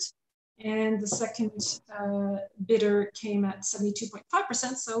 94%, and the second bidder came at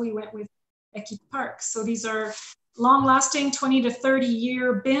 72.5%. So we went with Equiparc. So these are long-lasting 20 to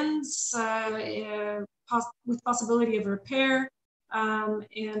 30-year bins with possibility of repair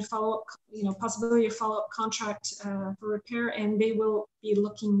and follow-up, possibility of follow-up contract for repair, and they will be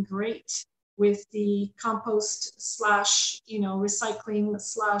looking great with the compost / recycling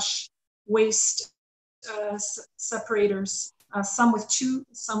 / waste separators. Some with 2,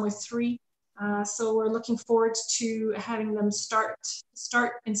 some with 3. So we're looking forward to having them start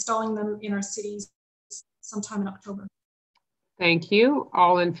installing them in our cities sometime in October. Thank you.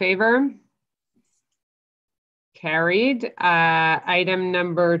 All in favor? Carried. Item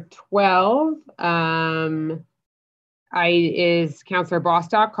number 12 is Councillor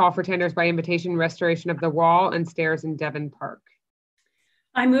Bostock, call for tenders by invitation, restoration of the wall and stairs in Devon Park.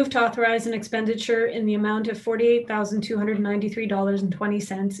 I move to authorize an expenditure in the amount of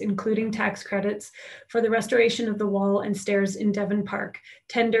 $48,293.20, including tax credits, for the restoration of the wall and stairs in Devon Park,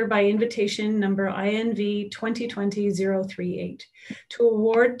 tender by invitation number INV 2020-038, to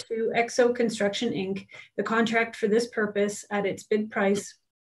award to EXO Construction Inc. the contract for this purpose at its bid price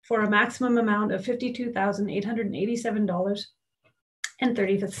for a maximum amount of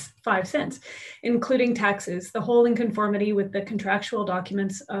 $52,887.35, including taxes, the whole in conformity with the contractual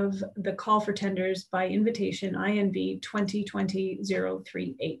documents of the call for tenders by invitation INV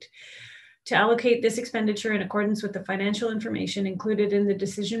 2020-038. To allocate this expenditure in accordance with the financial information included in the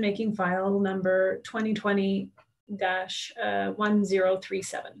decision-making file number 2020-1037.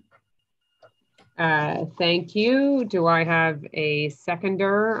 Thank you. Do I have a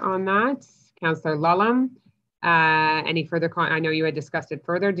seconder on that? Councillor Lulham. Any further I know you had discussed it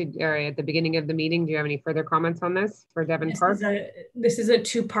further at the beginning of the meeting. Do you have any further comments on this for Devon Park? This is a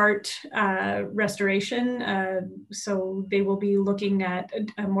 2-part restoration. So they will be looking at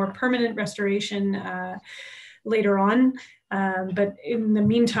a more permanent restoration later on. But in the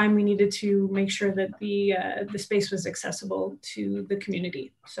meantime, we needed to make sure that the space was accessible to the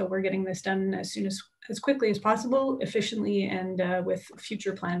community. So we're getting this done as quickly as possible, efficiently, and with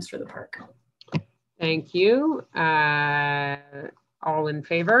future plans for the park. Thank you. All in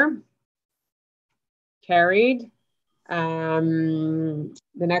favor? Carried. The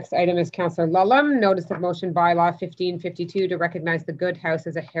next item is Councillor Lulham, notice of motion bylaw 1552 to recognize the Good House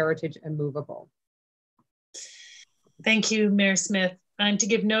as a heritage immovable. Thank you, Mayor Smith. I'm to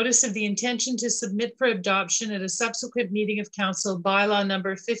give notice of the intention to submit for adoption at a subsequent meeting of council bylaw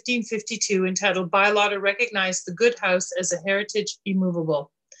number 1552 entitled Bylaw to Recognize the Good House as a Heritage Immovable.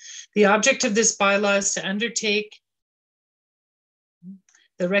 The object of this bylaw is to undertake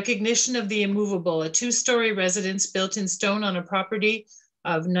the recognition of the immovable, a 2-story residence built in stone on a property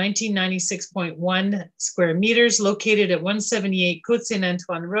of 1996.1 square meters located at 178 Côte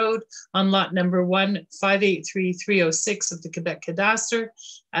Saint-Antoine Road on lot number 1583306 of the Quebec Cadastre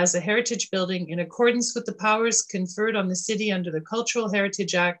as a heritage building in accordance with the powers conferred on the city under the Cultural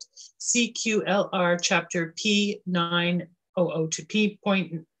Heritage Act, CQLR chapter P900 to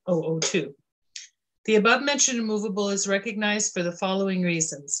P.002. The above mentioned immovable is recognized for the following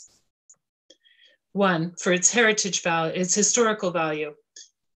reasons. 1, for its heritage value, its historical value.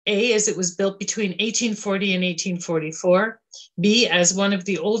 A, as it was built between 1840 and 1844. B, as one of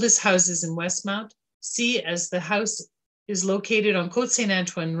the oldest houses in Westmount. C, as the house is located on Côte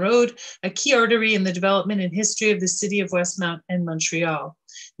Saint-Antoine Road, a key artery in the development and history of the city of Westmount and Montreal.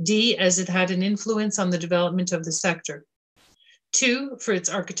 D, as it had an influence on the development of the sector. 2, for its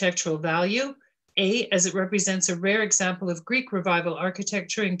architectural value. A, as it represents a rare example of Greek revival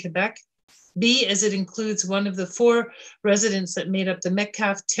architecture in Quebec. B, as it includes one of the 4 residents that made up the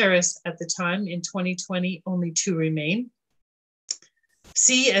Metcalfe Terrace at the time. In 2020, only 2 remain.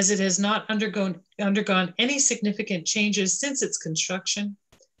 C, as it has not undergone any significant changes since its construction.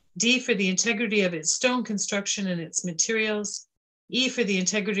 D, for the integrity of its stone construction and its materials. E, for the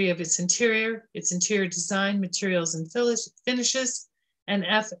integrity of its interior design, materials, and finishes. And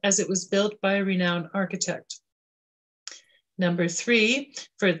F, as it was built by a renowned architect. Number 3,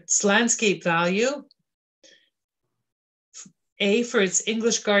 for its landscape value. A, for its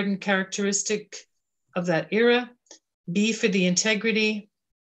English garden characteristic of that era. B, for the integrity.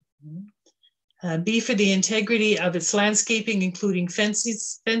 B, for the integrity of its landscaping, including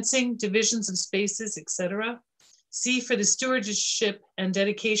fencing, divisions of spaces, etc. C, for the stewardship and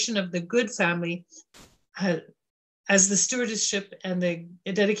dedication of the Good family, as the stewardship and the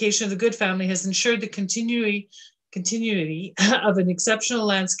dedication of the Good family has ensured the continuity of an exceptional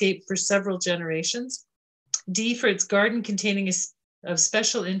landscape for several generations. D, for its garden containing of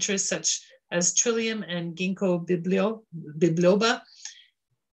special interest such as Trillium and Ginkgo biloba.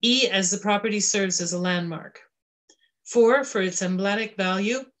 E, as the property serves as a landmark. 4, for its emblematic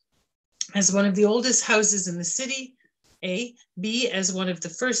value as one of the oldest houses in the city. A. B, as one of the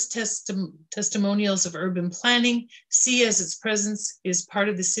first testimonials of urban planning. C, as its presence is part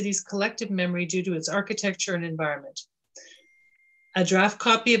of the city's collective memory due to its architecture and environment. A draft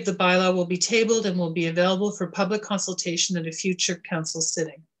copy of the bylaw will be tabled and will be available for public consultation at a future council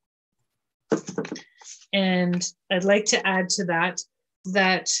sitting. And I'd like to add to that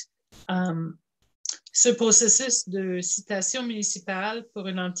ce processus de citation municipale pour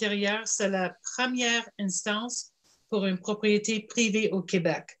un intérieur, c'est la première instance pour une propriété privée au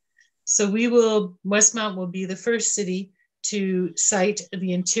Québec. So Westmount will be the first city to cite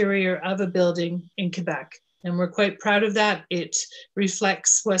the interior of a building in Quebec. And we're quite proud of that. It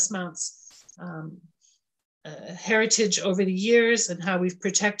reflects Westmount's heritage over the years and how we've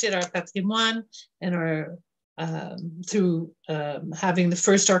protected our patrimoine and our through having the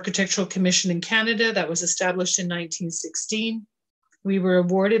first architectural commission in Canada that was established in 1916.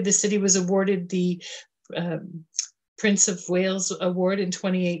 The city was awarded the Prince of Wales Award in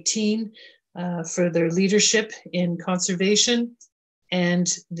 2018 for their leadership in conservation. And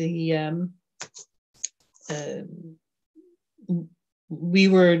we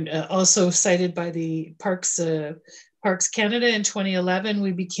were also cited by the Parks Canada in 2011.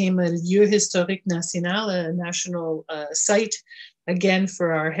 We became a lieu historique national, a national site, again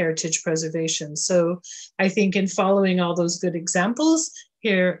for our heritage preservation. So I think in following all those good examples,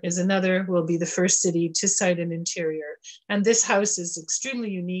 here is another, we'll be the first city to cite an interior. And this house is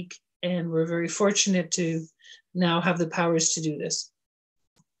extremely unique, and we're very fortunate to now have the powers to do this.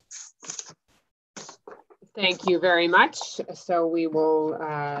 Thank you very much. So we will,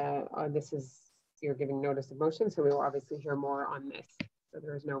 you're giving notice of motion, so we will obviously hear more on this. So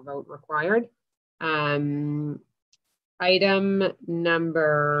there is no vote required. Item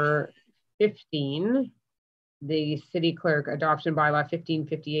number 15, the city clerk adoption bylaw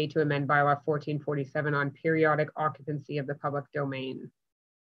 1558 to amend bylaw 1447 on periodic occupancy of the public domain.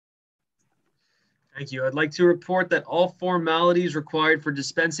 Thank you. I'd like to report that all formalities required for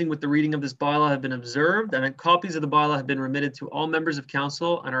dispensing with the reading of this bylaw have been observed, and that copies of the bylaw have been remitted to all members of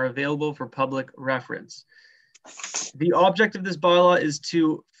council and are available for public reference. The object of this bylaw is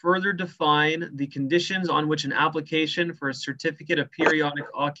to further define the conditions on which an application for a certificate of periodic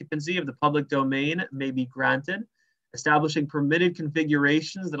occupancy of the public domain may be granted, establishing permitted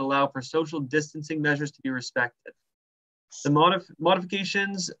configurations that allow for social distancing measures to be respected. The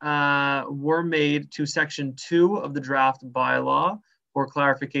modifications were made to section 2 of the draft bylaw for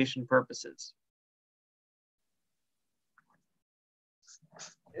clarification purposes.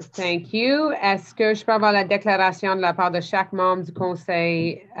 Thank you. Est-ce que je peux avoir la déclaration de la part de chaque membre du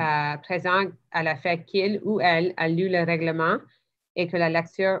conseil présent à la fait qu'il ou elle a lu le règlement et que la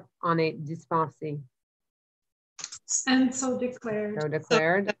lecture en est dispensée? And so declared. So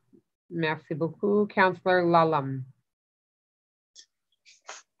declared. Merci beaucoup. Councillor Lallam.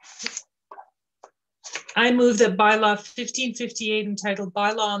 I move that bylaw 1558 entitled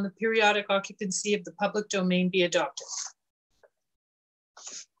Bylaw on the Periodic Occupancy of the Public Domain be adopted.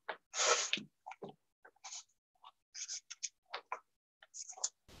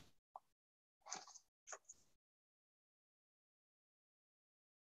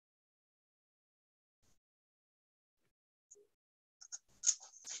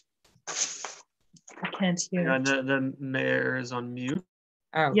 can't hear. And the mayor is on mute.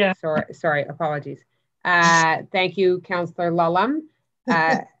 Oh, Yeah. sorry, apologies. Thank you, Councillor Lulham.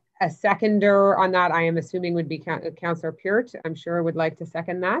 A seconder on that, I am assuming, would be Councillor Peart. I'm sure would like to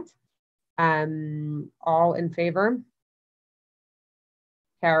second that. All in favor?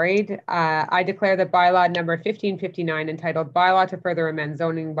 Carried. I declare that bylaw number 1559, entitled Bylaw to Further Amend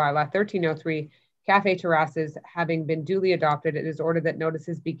Zoning Bylaw 1303, Cafe Terraces, having been duly adopted, it is ordered that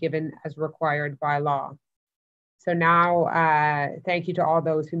notices be given as required by law. So now, thank you to all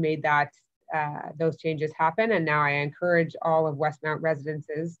those who made that those changes happen. And now I encourage all of Westmount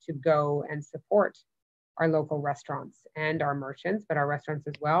residences to go and support our local restaurants and our merchants, but our restaurants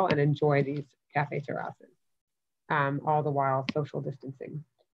as well, and enjoy these cafe terraces, all the while social distancing.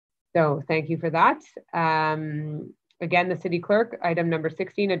 So thank you for that. Again, the city clerk, item number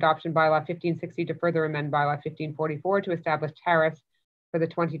 16, adoption bylaw 1560 to further amend bylaw 1544 to establish tariffs for the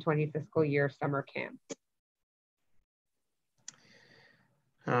 2020 fiscal year summer camp.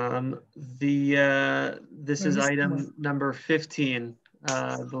 This is item number 15,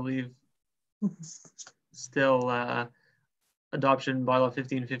 I believe, still adoption bylaw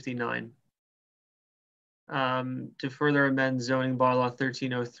 1559. To further amend zoning bylaw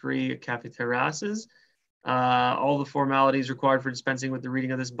 1303 cafe terraces. All the formalities required for dispensing with the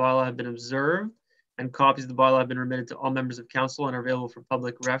reading of this bylaw have been observed, and copies of the bylaw have been remitted to all members of council and are available for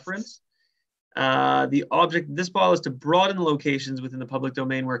public reference. The object of this bylaw is to broaden the locations within the public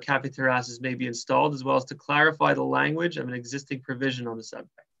domain where cafe terraces may be installed, as well as to clarify the language of an existing provision on the subject.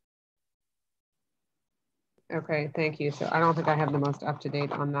 Okay, thank you. So I don't think I have the most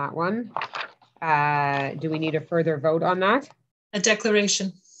up-to-date on that one. Do we need a further vote on that? A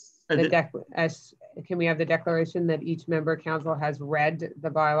declaration. Can we have the declaration that each member council has read the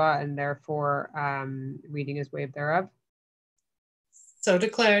bylaw and therefore reading is waived thereof? So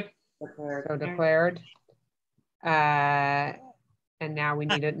declared. So declared. And now we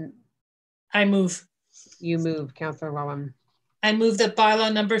need it. I move. You move, Councillor Lulham. I move that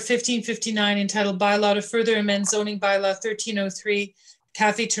bylaw number 1559, entitled Bylaw to Further Amend Zoning Bylaw 1303,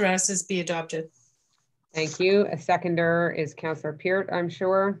 Cafe Terraces, be adopted. Thank you. A seconder is Councillor Peart, I'm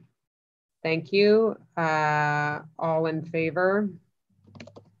sure. Thank you. All in favor?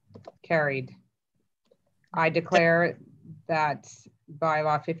 Carried. I declare that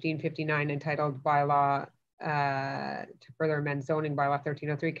bylaw 1559, entitled Bylaw to Further Amend Zoning Bylaw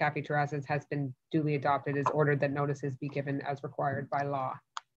 1303, Cafe Terraces, has been duly adopted. Is ordered that notices be given as required by law.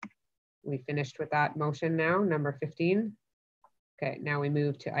 We finished with that motion now, number 15. Okay, now we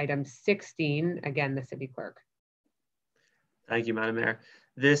move to item 16, again, the city clerk. Thank you, Madam Mayor.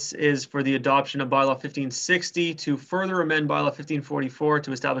 This is for the adoption of bylaw 1560 to further amend bylaw 1544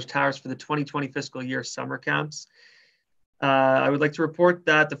 to establish tariffs for the 2020 fiscal year summer camps. I would like to report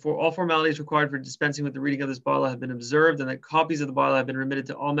that all formalities required for dispensing with the reading of this bylaw have been observed, and that copies of the bylaw have been remitted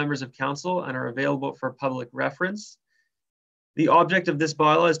to all members of council and are available for public reference. The object of this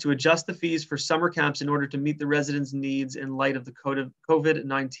bylaw is to adjust the fees for summer camps in order to meet the residents' needs in light of the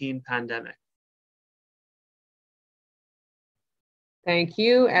COVID-19 pandemic. Thank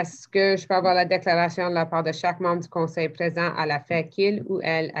you. Est-ce que je peux avoir la déclaration de la part de chaque membre du conseil présent à la fait qu'il ou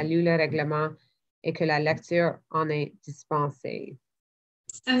elle a lu le règlement et que la lecture en est dispensée?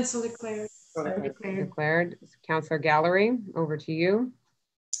 And so declared. Declared. Councillor Gallery, over to you.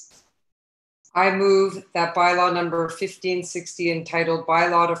 I move that bylaw number 1560, entitled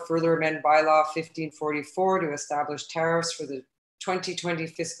Bylaw to Further Amend Bylaw 1544 to establish tariffs for the 2020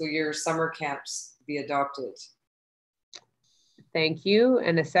 fiscal year summer camps, be adopted. Thank you.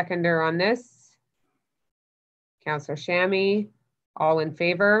 And a seconder on this? Councillor Shammy, all in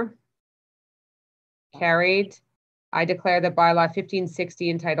favor? Carried. I declare that bylaw 1560,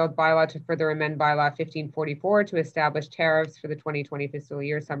 entitled Bylaw to Further Amend Bylaw 1544 to establish tariffs for the 2020 fiscal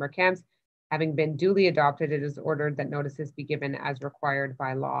year summer camps, having been duly adopted, it is ordered that notices be given as required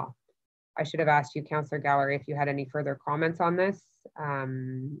by law. I should have asked you, Councillor Gallery, if you had any further comments on this.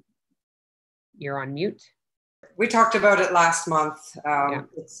 You're on mute. We talked about it last month. Yeah.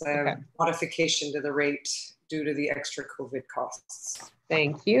 It's a modification to the rate due to the extra COVID costs.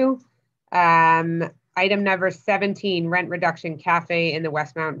 Thank you. Item number 17, rent reduction cafe in the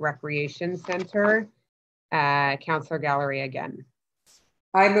Westmount Recreation Center. Councillor Gallery again.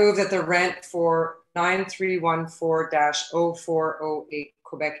 I move that the rent for 9314-0408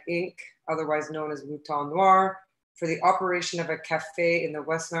 Quebec Inc., otherwise known as Mouton Noir, for the operation of a cafe in the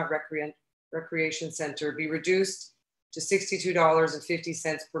Westmount Recreation Center be reduced to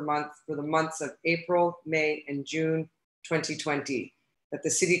 $62.50 per month for the months of April, May, and June 2020. That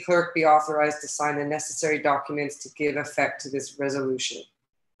the city clerk be authorized to sign the necessary documents to give effect to this resolution.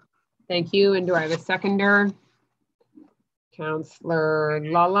 Thank you. And do I have a seconder? Councillor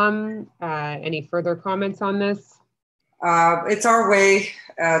Lulham, any further comments on this? It's our way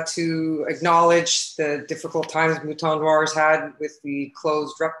to acknowledge the difficult times Mouton Noir's had with the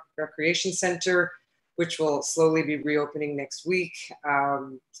closed recreation center, which will slowly be reopening next week.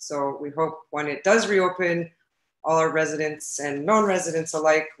 So we hope when it does reopen, all our residents and non-residents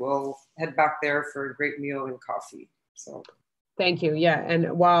alike will head back there for a great meal and coffee. So, thank you. Yeah,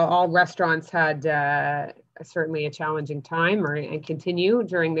 and while all restaurants had certainly a challenging time and continue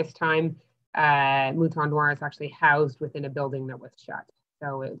during this time, Mouton Noir is actually housed within a building that was shut.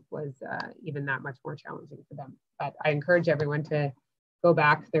 So it was even that much more challenging for them. But I encourage everyone to go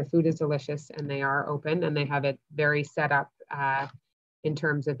back. Their food is delicious and they are open and they have it very set up in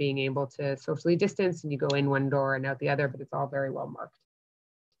terms of being able to socially distance, and you go in one door and out the other, but it's all very well marked.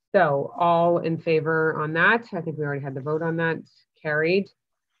 So all in favor on that? I think we already had the vote on that. Carried.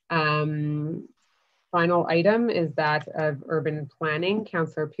 Final item is that of urban planning.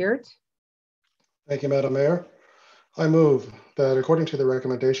 Councillor Peart. Thank you, Madam Mayor. I move that according to the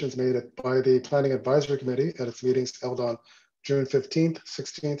recommendations made by the Planning Advisory Committee at its meetings held on June 15th,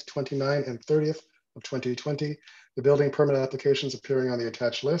 16th, 29th, and 30th of 2020, the building permit applications appearing on the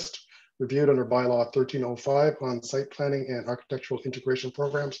attached list, reviewed under bylaw 1305 on site planning and architectural integration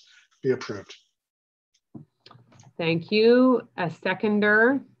programs, be approved. Thank you. A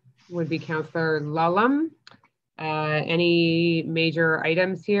seconder would be Councillor Lulham. Any major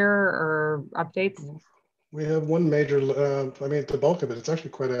items here or updates? We have one major, I mean, the bulk of it, it's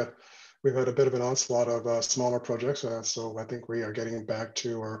actually we've had a bit of an onslaught of smaller projects. So I think we are getting back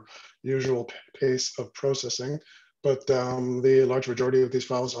to our usual pace of processing. But the large majority of these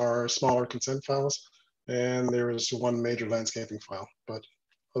files are smaller consent files. And there is one major landscaping file. But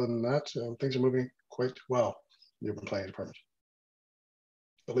other than that, things are moving quite well in the urban planning department.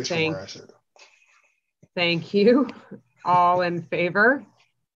 At least from where I sit. Thank you. All in favor?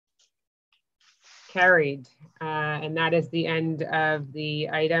 Carried. And that is the end of the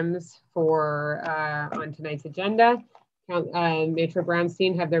items for on tonight's agenda. Maitre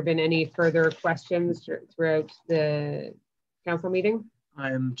Brownstein, have there been any further questions throughout the council meeting?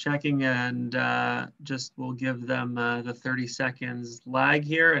 I'm checking and just will give them the 30 seconds lag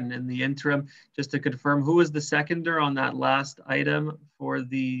here. And in the interim, just to confirm, who was the seconder on that last item for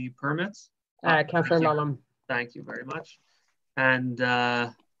the permits? Councillor Lulham. Thank you very much. And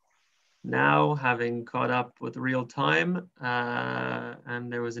now, having caught up with real time,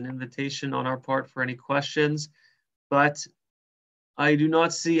 and there was an invitation on our part for any questions, but I do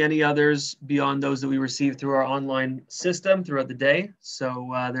not see any others beyond those that we received through our online system throughout the day.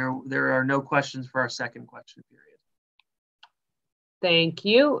 So there are no questions for our second question period. Thank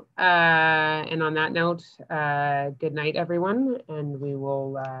you. And on that note, good night, everyone, and we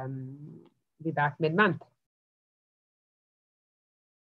will be back mid-month.